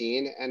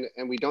 2019,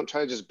 and we don't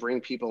try to just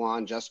bring people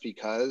on just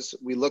because.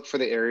 We look for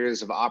the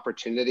areas of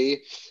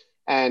opportunity.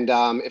 And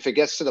if it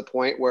gets to the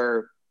point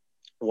where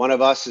one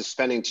of us is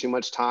spending too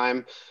much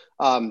time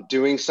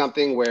doing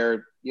something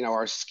where,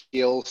 our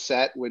skill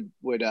set would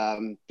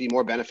be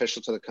more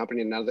beneficial to the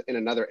company in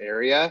another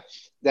area,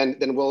 then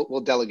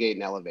we'll delegate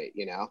and elevate,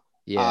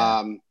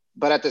 Yeah.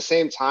 But at the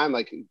same time,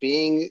 like,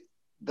 being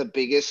the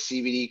biggest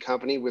CBD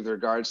company with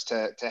regards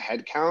to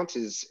headcount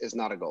is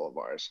not a goal of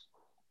ours.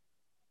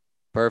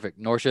 Perfect.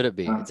 Nor should it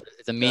be.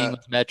 It's a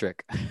meaningless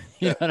metric.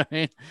 You know what I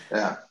mean?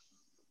 Yeah.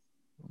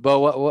 But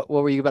what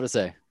were you about to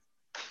say?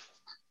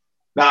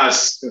 No, I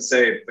was going to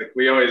say, like,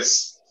 we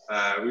always,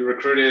 we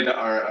recruited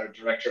our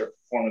director of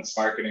performance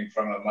marketing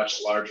from a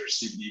much larger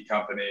CBD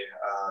company,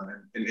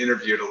 and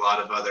interviewed a lot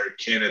of other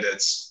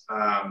candidates,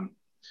 and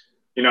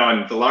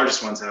the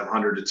largest ones have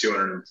 100 to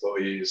 200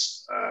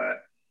 employees.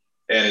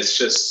 And it's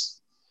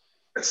just,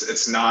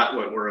 it's not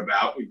what we're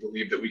about. We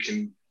believe that we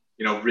can,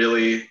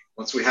 really,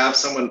 once we have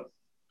someone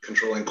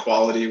controlling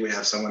quality, we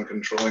have someone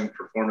controlling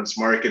performance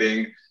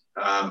marketing.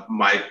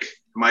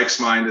 Mike's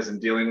mind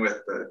isn't dealing with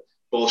the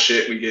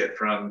bullshit we get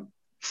from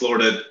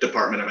Florida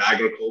Department of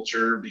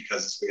Agriculture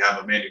because we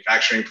have a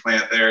manufacturing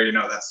plant there,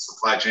 that's the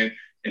supply chain,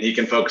 and he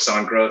can focus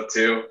on growth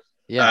too.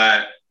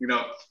 Yeah.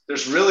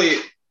 There's really,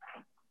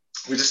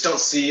 we just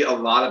don't see a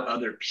lot of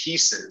other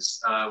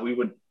pieces.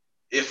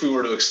 If we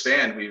were to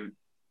expand,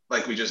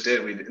 like we just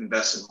did, we'd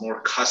invest in more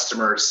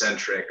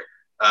customer-centric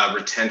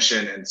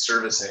retention and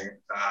servicing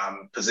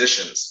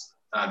positions,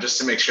 just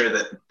to make sure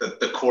that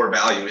the core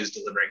value is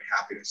delivering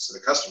happiness to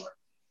the customer.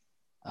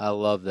 I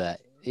love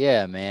that.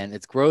 Yeah, man.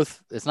 It's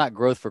growth. It's not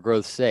growth for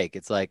growth's sake.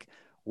 It's like,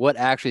 what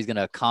actually is going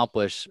to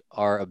accomplish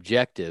our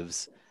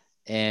objectives,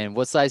 and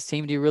what size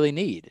team do you really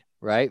need,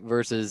 right?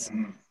 Versus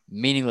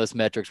meaningless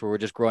metrics where we're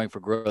just growing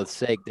for growth's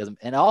sake.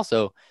 And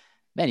also,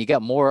 man, you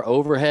got more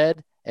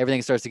overhead.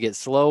 Everything starts to get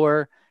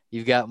slower.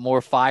 You've got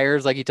more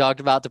fires, like you talked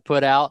about, to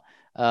put out,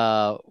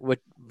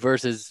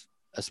 versus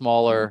a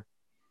smaller,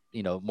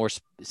 more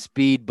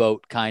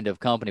speedboat kind of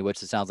company,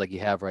 which it sounds like you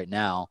have right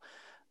now.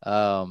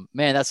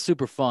 Man, that's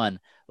super fun.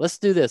 Let's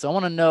do this. I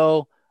want to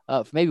know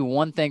maybe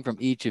one thing from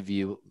each of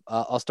you.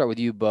 I'll start with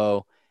you,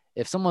 Beau.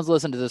 If someone's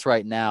listening to this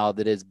right now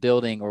that is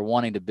building or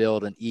wanting to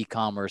build an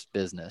e-commerce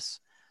business,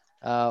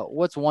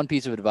 what's one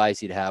piece of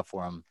advice you'd have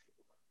for them?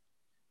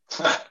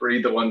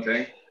 Read the one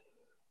thing.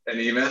 An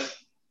E-Myth.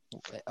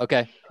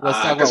 Okay, let's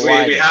talk about Because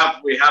why.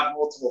 we have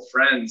multiple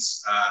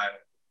friends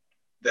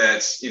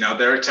that, you know,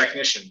 they're a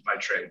technician by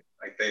trade.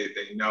 Like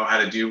they know how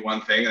to do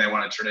one thing and they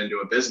want to turn it into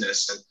a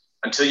business. And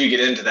until you get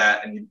into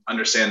that and you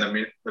understand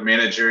the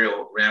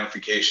managerial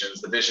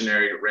ramifications, the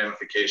visionary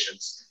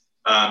ramifications,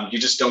 you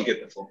just don't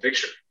get the full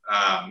picture.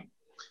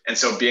 And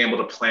so being able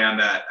to plan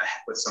that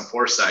with some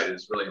foresight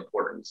is really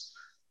important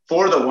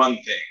for the one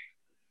thing.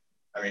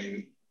 I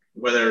mean,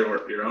 whether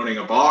you're owning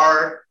a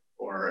bar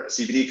or a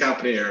CBD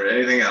company or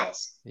anything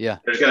else, Yeah,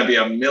 there's going to be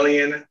a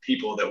million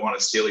people that want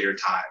to steal your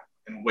time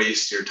and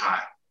waste your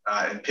time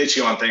and pitch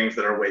you on things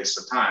that are waste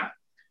of time.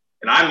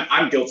 And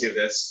I'm guilty of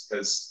this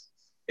because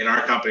in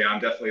our company, I'm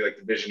definitely like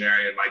the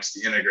visionary and Mike's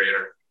the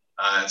integrator.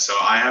 So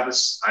I have a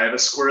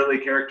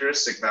squirrely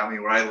characteristic about me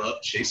where I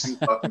love chasing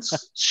fucking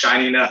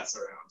shiny nuts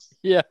around.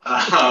 yeah.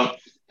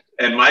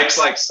 And Mike's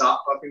like,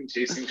 stop fucking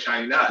chasing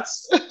shiny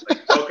nuts.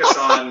 Like, focus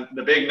on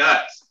the big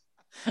nuts.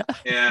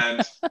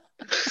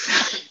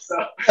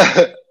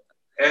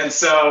 And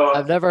so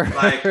I've never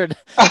like, heard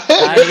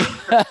shiny.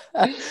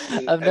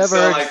 I've never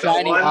heard like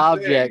shiny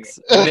objects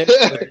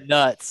mixed with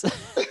nuts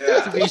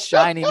to be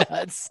shiny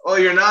nuts. Well,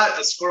 you're not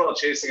a squirrel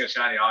chasing a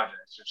shiny object.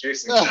 You're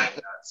chasing shiny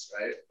nuts,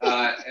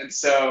 right? And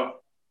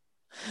so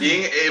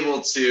being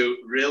able to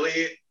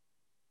really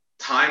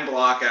time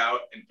block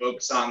out and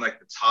focus on like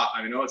the top.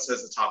 I know it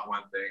says the top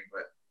one thing,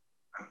 but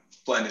I'm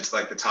blended to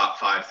like the top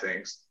 5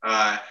 things,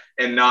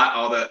 and not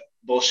all the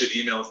bullshit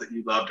emails that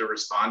you love to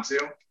respond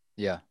to.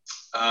 Yeah.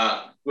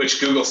 Which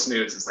Google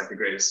Snooze is like the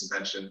greatest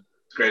invention,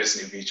 greatest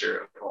new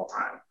feature of all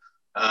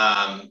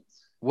time.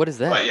 What is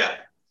that? But yeah,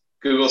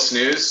 Google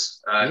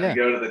Snooze. If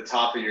you go to the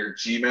top of your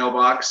Gmail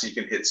box, you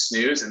can hit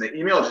snooze and the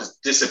email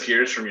just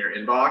disappears from your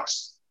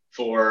inbox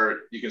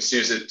you can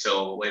snooze it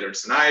till later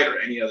tonight or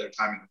any other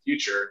time in the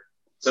future.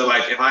 So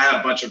like if I have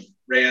a bunch of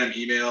random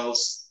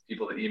emails,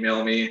 people that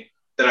email me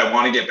that I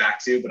want to get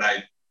back to, but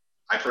I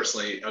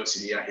personally,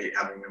 OCD, I hate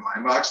having them in my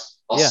inbox.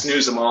 I'll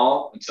snooze them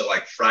all until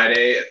like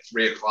Friday at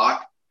 3:00.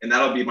 And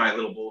that'll be my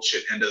little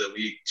bullshit end of the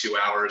week, 2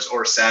 hours,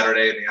 or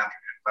Saturday in the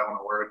afternoon if I want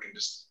to work and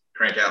just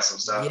crank out some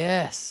stuff.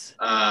 Yes.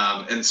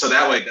 And so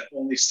that way, the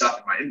only stuff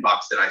in my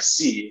inbox that I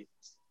see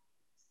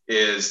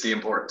is the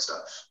important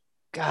stuff.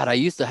 God, I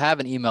used to have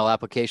an email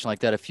application like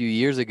that a few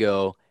years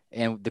ago,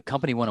 and the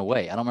company went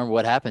away. I don't remember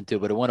what happened to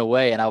it, but it went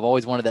away, and I've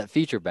always wanted that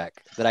feature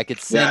back, that I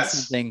could send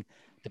something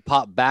to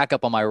pop back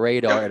up on my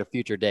radar at a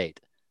future date.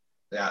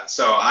 Yeah,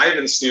 so I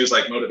even snooze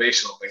like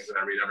motivational things that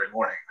I read every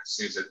morning. I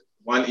snooze it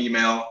one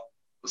email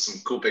with some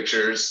cool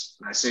pictures,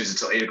 and I snooze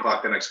until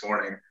 8:00 the next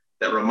morning.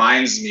 That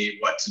reminds me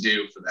what to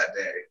do for that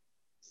day.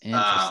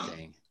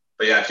 Interesting.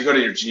 But yeah, if you go to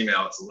your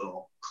Gmail, it's a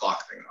little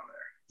clock thing on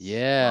there.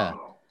 Yeah.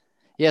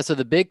 Yeah. So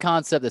the big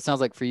concept that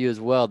sounds like for you as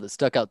well that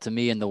stuck out to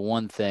me in the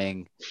one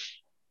thing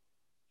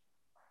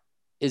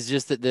is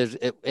just that there's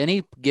at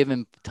any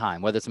given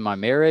time, whether it's in my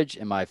marriage,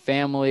 in my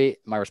family,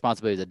 my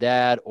responsibility as a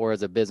dad, or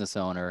as a business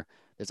owner,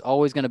 there's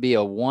always going to be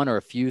a one or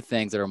a few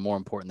things that are more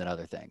important than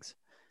other things.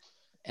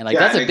 And like,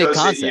 that's a big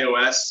concept. To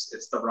EOS,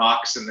 it's the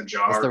rocks in the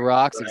jar. It's the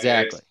rocks, right?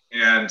 Exactly.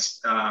 And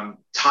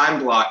time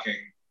blocking,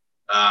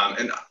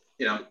 and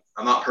you know,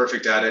 I'm not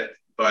perfect at it,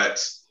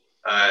 but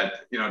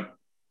you know,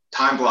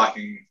 time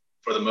blocking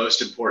for the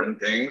most important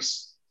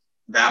things,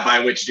 that by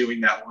which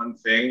doing that one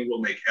thing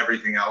will make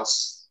everything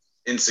else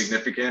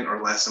insignificant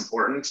or less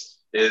important,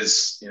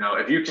 is, you know,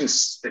 if you can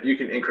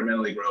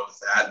incrementally grow with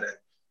that, then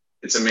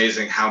it's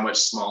amazing how much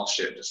small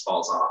shit just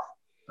falls off.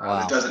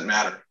 Wow. It doesn't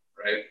matter.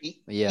 Right?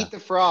 Eat the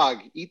frog.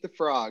 Eat the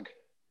frog.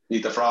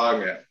 Eat the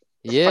frog.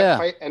 Yeah.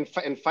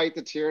 Fight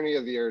the tyranny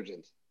of the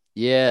urgent.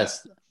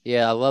 Yes.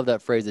 Yeah, I love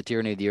that phrase, the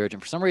tyranny of the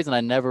urgent. For some reason,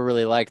 I never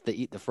really liked the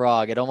eat the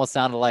frog. It almost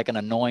sounded like an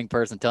annoying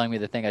person telling me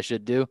the thing I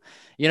should do.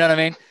 You know what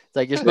I mean? It's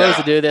like, you're supposed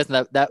to do this,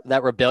 and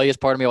that rebellious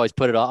part of me always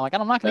put it off. I'm like,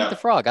 I'm not going to eat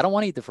the frog. I don't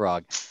want to eat the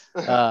frog.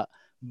 But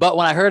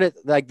when I heard it,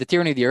 like the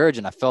tyranny of the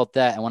urgent, I felt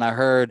that. And when I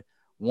heard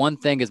one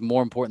thing is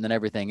more important than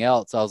everything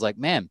else, I was like,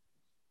 man,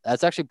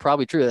 that's actually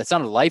probably true. That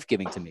sounded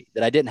life-giving to me,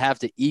 that I didn't have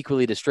to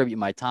equally distribute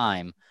my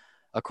time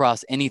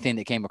across anything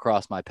that came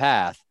across my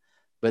path,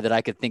 but that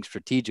I could think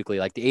strategically,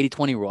 like the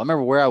 80-20 rule. I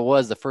remember where I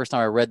was the first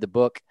time I read the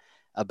book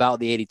about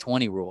the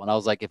 80-20 rule. And I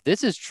was like, if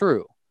this is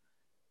true,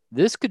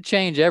 this could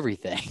change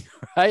everything,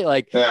 right?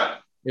 Like,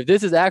 if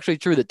this is actually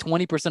true, that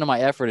 20% of my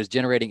effort is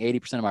generating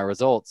 80% of my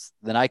results,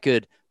 then I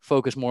could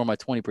focus more on my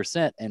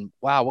 20%. And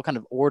wow, what kind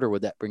of order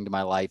would that bring to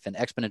my life and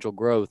exponential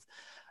growth?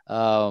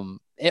 All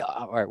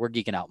right, we're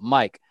geeking out.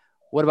 Mike,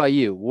 what about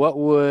you? What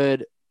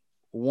would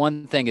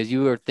one thing, as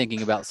you were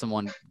thinking about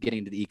someone getting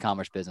into the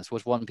e-commerce business,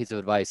 what's one piece of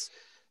advice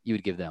you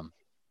would give them?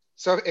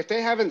 So if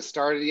they haven't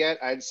started yet,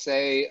 I'd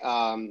say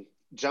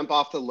jump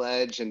off the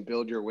ledge and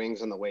build your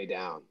wings on the way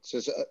down. So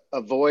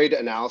avoid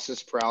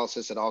analysis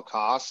paralysis at all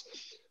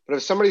costs. But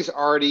if somebody's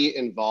already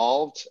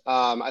involved,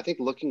 I think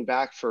looking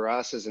back for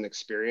us as an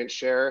experience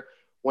share,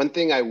 one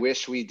thing I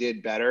wish we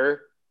did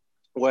better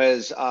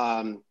was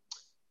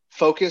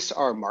focus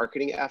our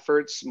marketing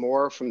efforts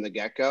more from the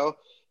get-go.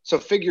 So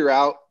figure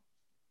out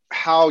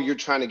how you're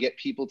trying to get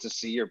people to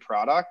see your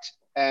product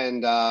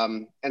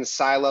and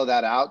silo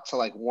that out to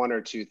like one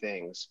or two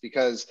things.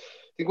 Because I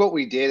think what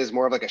we did is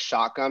more of like a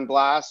shotgun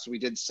blast. We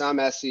did some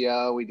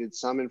SEO, we did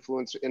some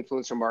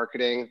influencer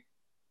marketing,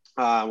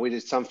 we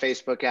did some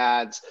Facebook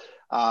ads.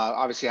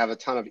 Obviously, have a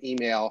ton of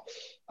email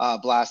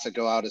blasts that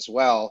go out as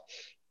well.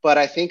 But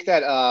I think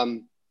that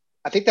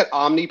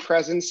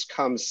omnipresence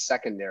comes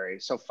secondary.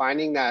 So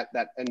finding that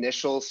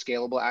initial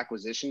scalable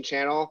acquisition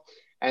channel,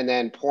 and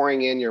then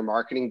pouring in your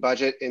marketing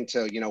budget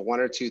into one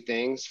or two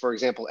things. For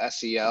example,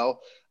 SEO,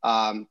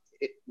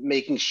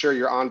 making sure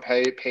your on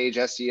page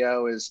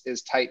SEO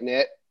is tight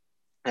knit,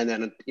 and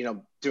then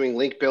doing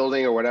link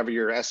building or whatever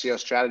your SEO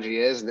strategy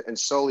is, and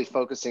solely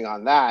focusing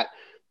on that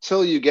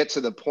till you get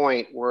to the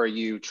point where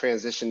you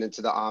transition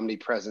into the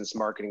omnipresence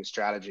marketing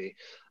strategy.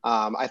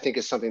 I think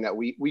is something that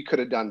we could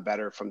have done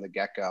better from the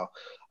get-go.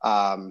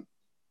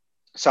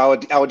 So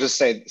I would just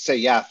say,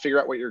 yeah, figure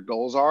out what your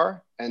goals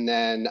are, and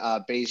then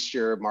base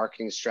your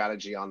marketing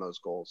strategy on those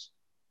goals.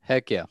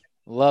 Heck yeah.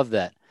 Love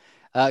that.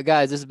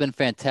 Guys, this has been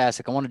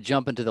fantastic. I want to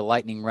jump into the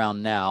lightning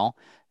round now.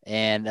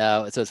 And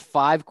so it's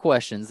 5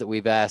 questions that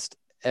we've asked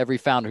every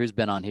founder who's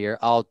been on here.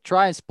 I'll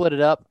try and split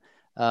it up,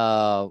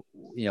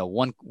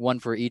 one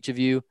for each of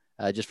you,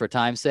 just for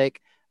time's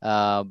sake.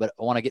 But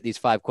I want to get these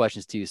 5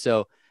 questions to you.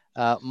 So,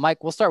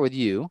 Mike, we'll start with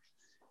you.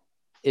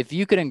 If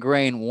you could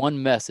ingrain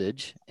one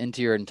message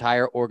into your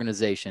entire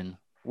organization,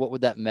 what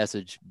would that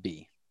message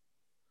be?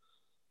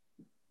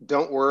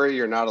 Don't worry,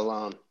 you're not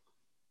alone.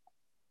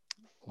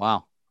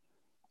 Wow.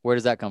 Where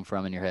does that come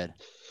from in your head?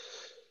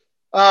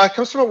 It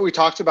comes from what we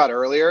talked about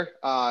earlier,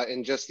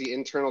 and just the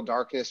internal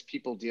darkness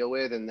people deal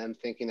with, and them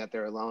thinking that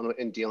they're alone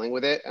in dealing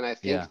with it. And I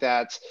think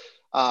that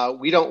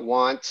we don't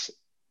want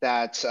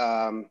that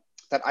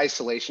that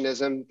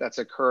isolationism that's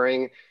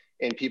occurring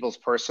in people's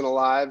personal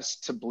lives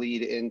to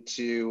bleed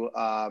into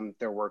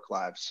their work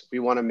lives. We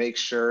want to make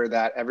sure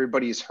that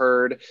everybody's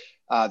heard,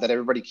 that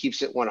everybody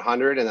keeps it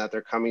 100, and that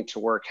they're coming to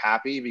work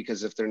happy,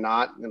 because if they're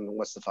not, then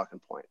what's the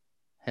fucking point?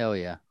 Hell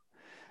yeah.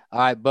 All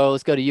right, Beau,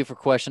 let's go to you for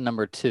question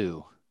number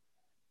 2.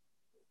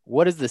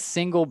 What is the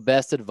single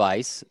best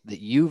advice that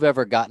you've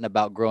ever gotten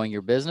about growing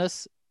your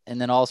business?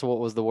 And then also, what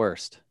was the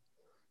worst?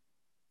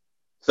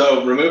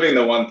 So removing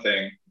the one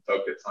thing,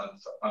 focus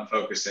on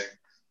focusing.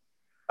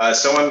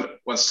 Someone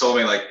once told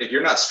me, like, if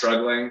you're not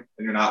struggling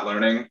and you're not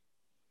learning,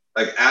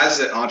 like, as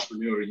an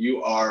entrepreneur,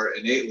 you are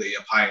innately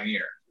a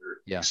pioneer.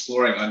 You're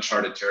exploring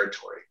uncharted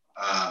territory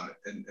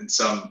in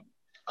some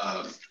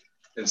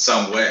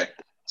way.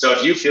 So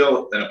if you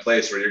feel in a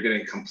place where you're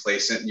getting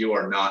complacent, you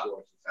are not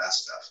working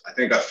fast enough. I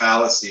think a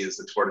fallacy is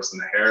the tortoise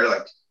and the hare.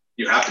 Like,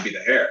 you have to be the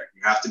hare.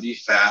 You have to be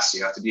fast.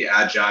 You have to be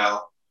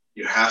agile.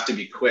 You have to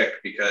be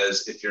quick,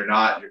 because if you're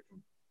not, your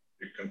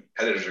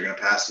competitors are going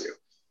to pass you.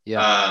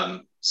 Yeah.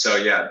 So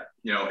yeah,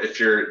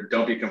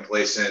 don't be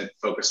complacent.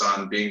 Focus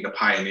on being the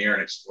pioneer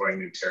and exploring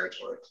new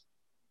territory.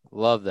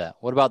 Love that.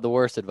 What about the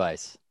worst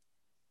advice?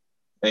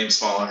 Aim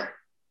smaller.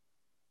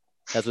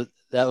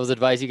 That was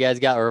advice you guys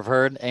got or have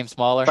heard? Aim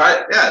smaller.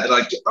 They're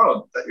like,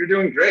 oh, you're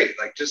doing great.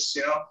 Like, just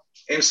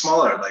aim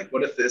smaller. Like,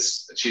 what if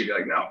this achieved? You're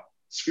like, no,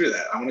 screw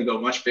that. I want to go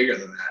much bigger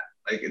than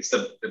that. Like, it's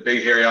the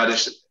big, hairy,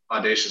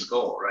 audacious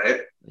goal,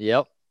 right?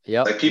 Yep.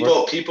 Like,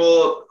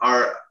 people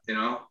are,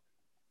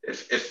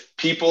 if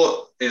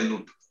people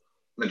in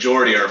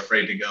majority are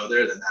afraid to go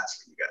there, then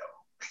that's where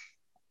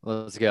you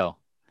go. Let's go.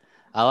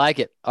 I like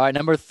it. All right,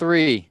 number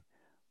 3.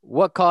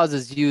 What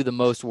causes you the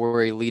most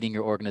worry leading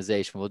your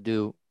organization? We'll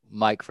do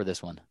Mike for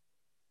this one.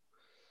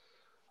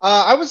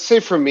 I would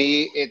say for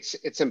me,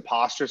 it's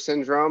imposter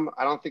syndrome.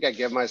 I don't think I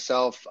give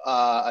myself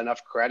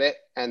enough credit,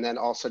 and then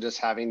also just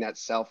having that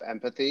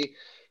self-empathy.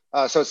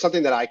 So it's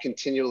something that I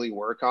continually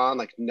work on,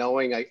 like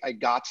knowing I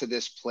got to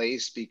this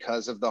place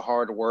because of the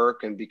hard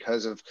work and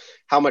because of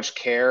how much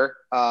care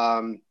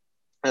and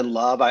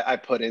love I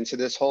put into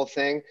this whole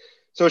thing.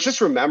 So it's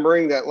just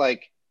remembering that,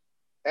 like,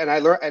 and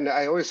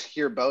I always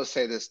hear Beau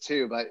say this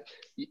too, but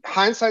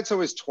hindsight's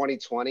always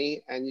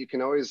 20/20, and you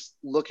can always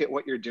look at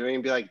what you're doing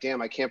and be like,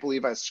 damn, I can't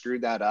believe I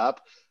screwed that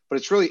up. But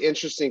it's really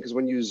interesting, because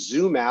when you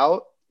zoom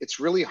out, it's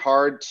really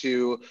hard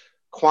to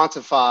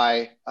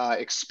quantify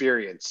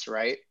experience,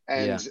 right?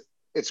 And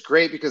it's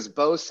great because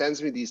Beau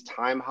sends me these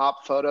time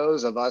hop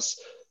photos of us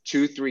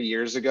 2-3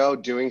 years ago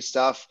doing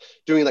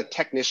like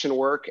technician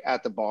work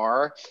at the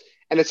bar.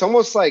 And it's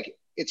almost like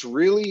it's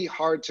really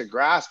hard to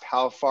grasp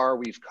how far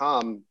we've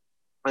come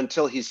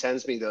until he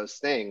sends me those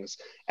things.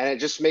 And it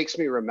just makes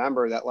me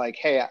remember that, like,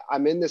 hey,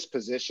 I'm in this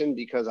position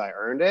because I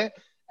earned it,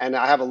 and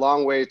I have a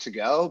long way to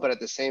go. But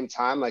at the same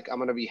time, like, I'm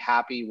going to be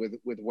happy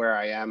with where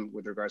I am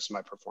with regards to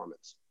my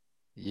performance.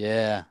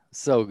 Yeah,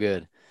 so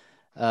good.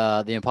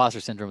 The imposter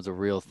syndrome is a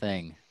real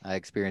thing. I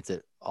experience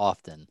it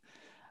often.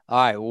 All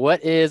right,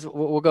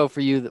 we'll go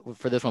for you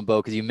for this one, Beau,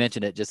 because you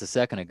mentioned it just a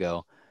second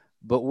ago.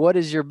 But what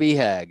is your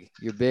BHAG,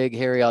 your big,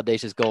 hairy,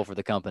 audacious goal for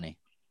the company?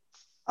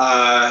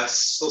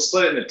 So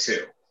split it into 2.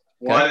 Okay.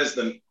 One is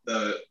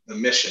the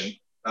mission,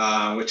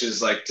 which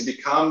is like to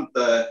become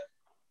the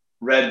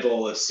Red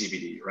Bull of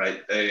CBD,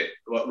 right?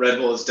 What Red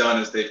Bull has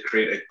done is they've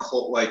created a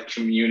cult-like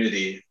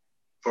community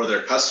for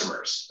their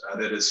customers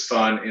that is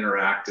fun,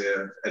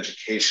 interactive,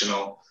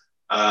 educational.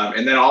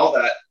 And then all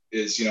that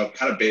is,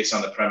 kind of based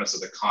on the premise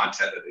of the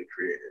content that they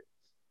created.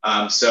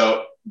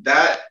 So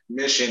that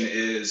mission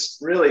is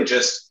really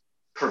just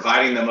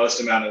providing the most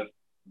amount of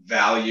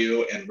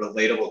value and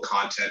relatable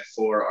content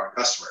for our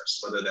customers,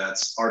 whether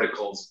that's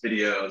articles,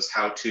 videos,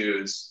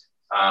 how-tos.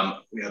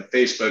 We have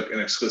Facebook, an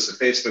exclusive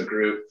Facebook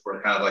group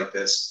for kind of like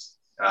this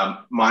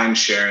mind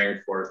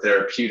sharing for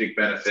therapeutic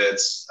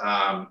benefits.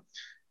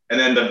 And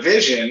then the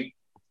vision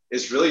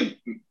is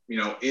really,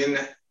 in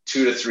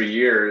 2 to 3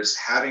 years,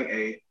 having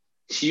a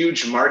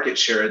huge market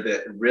share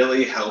that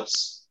really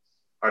helps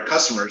our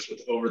customers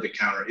with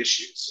over-the-counter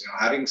issues.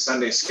 Having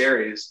Sunday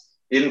Scaries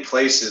in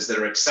places that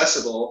are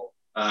accessible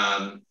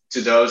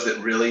to those that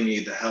really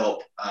need the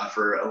help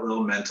for a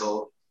little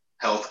mental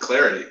health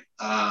clarity.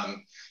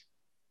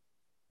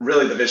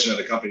 Really, the vision of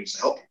the company is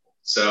to help people.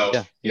 So,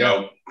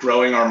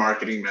 growing our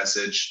marketing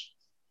message,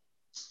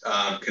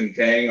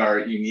 conveying our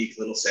unique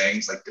little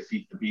sayings like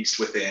defeat the beast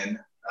within,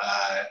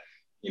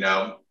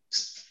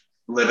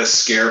 live a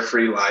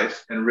scare-free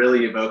life, and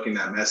really evoking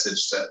that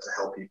message to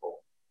help people.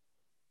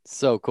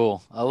 So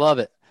cool. I love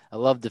it. I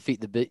love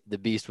defeat the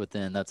beast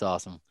within. That's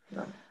awesome.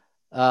 Yeah.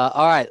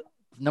 All right.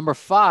 Number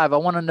 5, I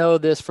want to know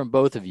this from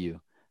both of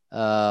you.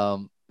 But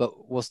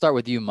we'll start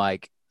with you,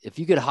 Mike. If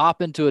you could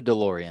hop into a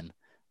DeLorean,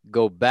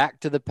 go back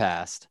to the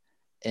past,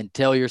 and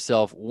tell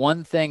yourself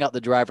one thing out the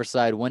driver's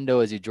side window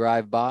as you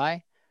drive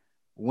by,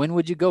 when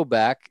would you go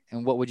back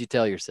and what would you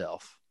tell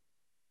yourself?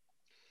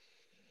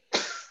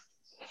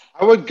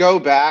 I would go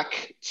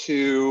back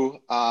to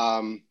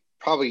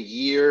probably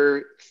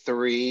year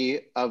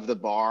 3 of the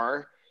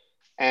bar.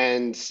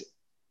 And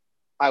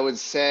I would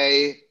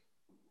say,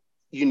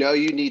 you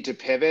need to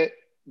pivot,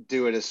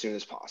 do it as soon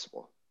as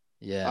possible.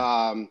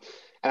 Yeah. And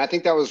I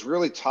think that was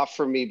really tough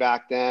for me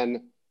back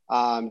then,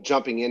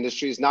 jumping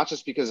industries, not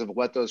just because of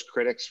what those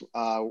critics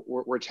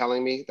were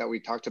telling me that we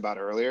talked about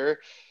earlier,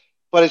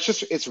 but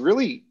it's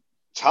really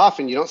tough.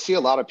 And you don't see a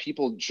lot of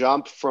people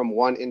jump from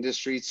one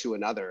industry to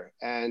another.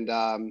 And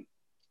I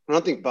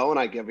don't think Beau and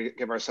I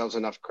give ourselves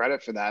enough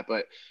credit for that,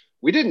 but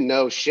we didn't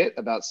know shit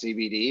about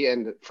CBD.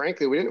 And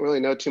frankly, we didn't really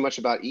know too much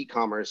about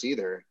e-commerce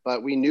either,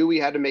 but we knew we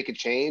had to make a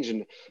change.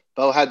 And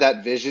Beau had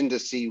that vision to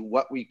see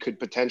what we could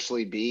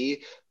potentially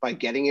be by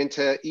getting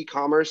into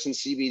e-commerce and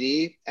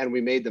CBD. And we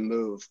made the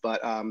move.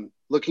 But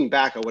looking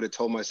back, I would have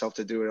told myself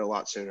to do it a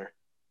lot sooner.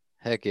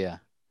 Heck yeah.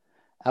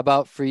 How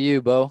about for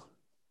you, Beau?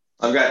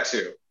 I've got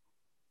 2.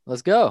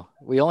 Let's go.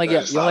 We only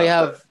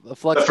have a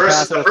flux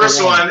capacity. The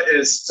first one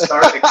is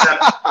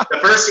the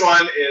first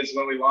one is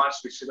when we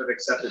launched, we should have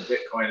accepted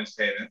Bitcoin as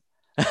payment.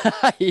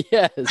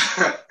 Yes.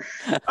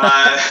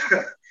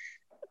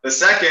 The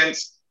second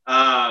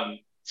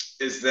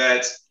is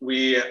that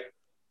we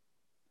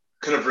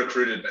could have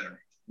recruited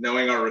better.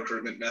 Knowing our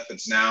recruitment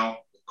methods now,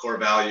 core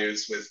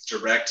values with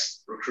direct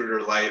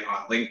recruiter light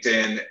on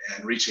LinkedIn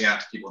and reaching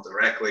out to people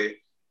directly.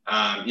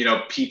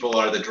 People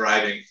are the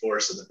driving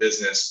force of the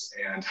business,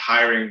 and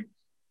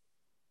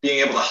being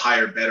able to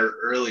hire better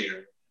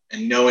earlier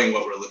and knowing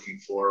what we're looking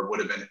for would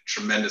have been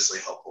tremendously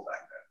helpful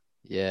back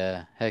then.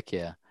 Yeah. Heck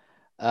yeah.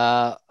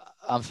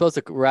 I'm supposed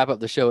to wrap up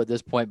the show at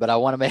this point, but I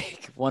want to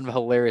make one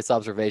hilarious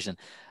observation.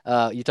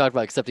 You talked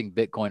about accepting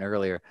Bitcoin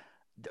earlier.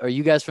 Are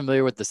you guys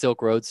familiar with the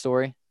Silk Road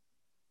story?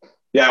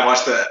 Yeah, I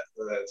watched the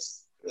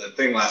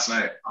thing last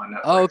night on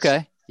Netflix. Oh,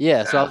 okay.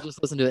 Yeah. So I was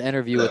just listening to an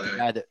interview with the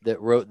guy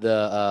that wrote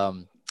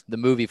the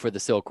movie for the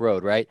Silk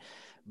Road, right?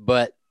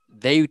 But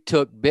they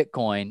took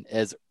Bitcoin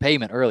as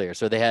payment earlier.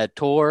 So they had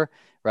Tor,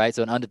 right?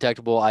 So an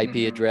undetectable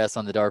IP address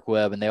on the dark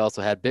web. And they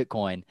also had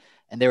Bitcoin.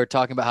 And they were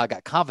talking about how it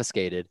got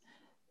confiscated.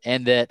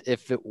 And that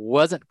if it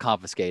wasn't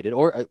confiscated,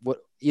 or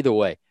either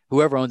way,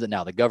 whoever owns it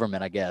now, the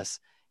government, I guess,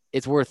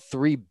 it's worth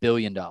 $3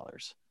 billion.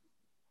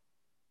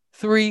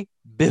 $3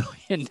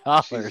 billion.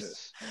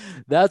 Jesus.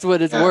 That's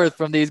what it's worth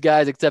from these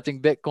guys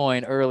accepting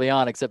Bitcoin early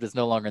on, except it's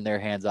no longer in their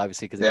hands,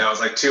 obviously. It was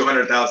like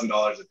 $200,000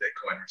 of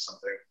Bitcoin or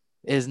something.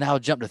 It has now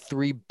jumped to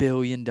 $3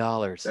 billion.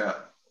 Yeah.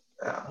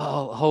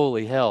 Oh,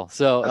 holy hell.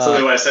 So that's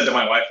literally what I said to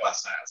my wife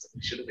last night. I was like,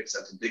 we should have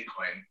accepted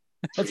Bitcoin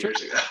 2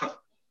 years ago.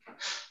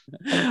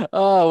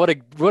 Oh,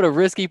 what a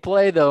risky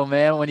play though,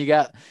 man. When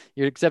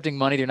you're accepting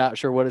money, you're not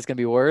sure what it's going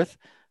to be worth.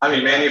 I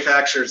mean,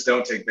 manufacturers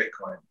don't take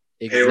Bitcoin.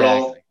 Exactly.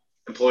 Payroll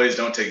employees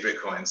don't take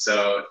Bitcoin.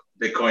 So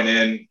Bitcoin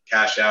in,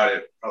 cash out,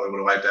 it probably would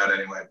have wiped out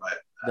anyway. But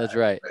that's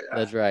right.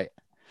 That's right.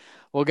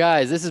 Well,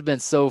 guys, this has been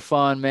so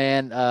fun,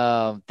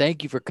 man.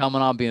 Thank you for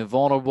coming on, being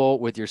vulnerable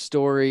with your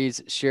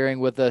stories, sharing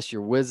with us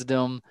your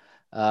wisdom.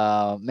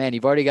 Man,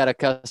 you've already got a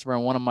customer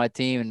on one of my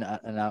team,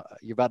 and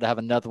you're about to have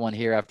another one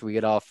here after we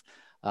get off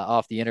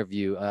the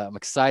interview. I'm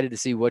excited to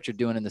see what you're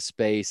doing in the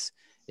space.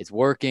 It's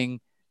working,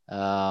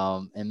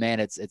 and man,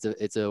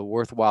 it's a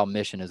worthwhile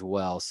mission as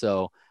well.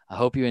 So I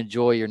hope you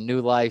enjoy your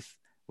new life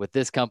with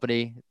this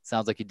company. It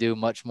sounds like you do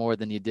much more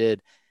than you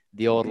did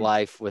the old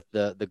life with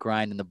the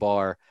grind in the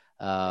bar.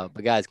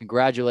 But guys,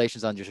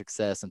 congratulations on your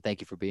success, and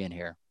thank you for being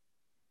here.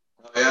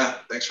 Oh yeah,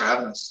 thanks for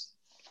having us.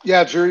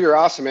 Yeah, Drew, you're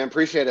awesome, man.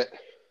 Appreciate it.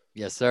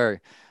 Yes, sir.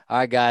 All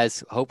right,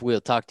 guys. Hope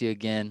we'll talk to you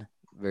again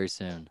very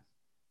soon.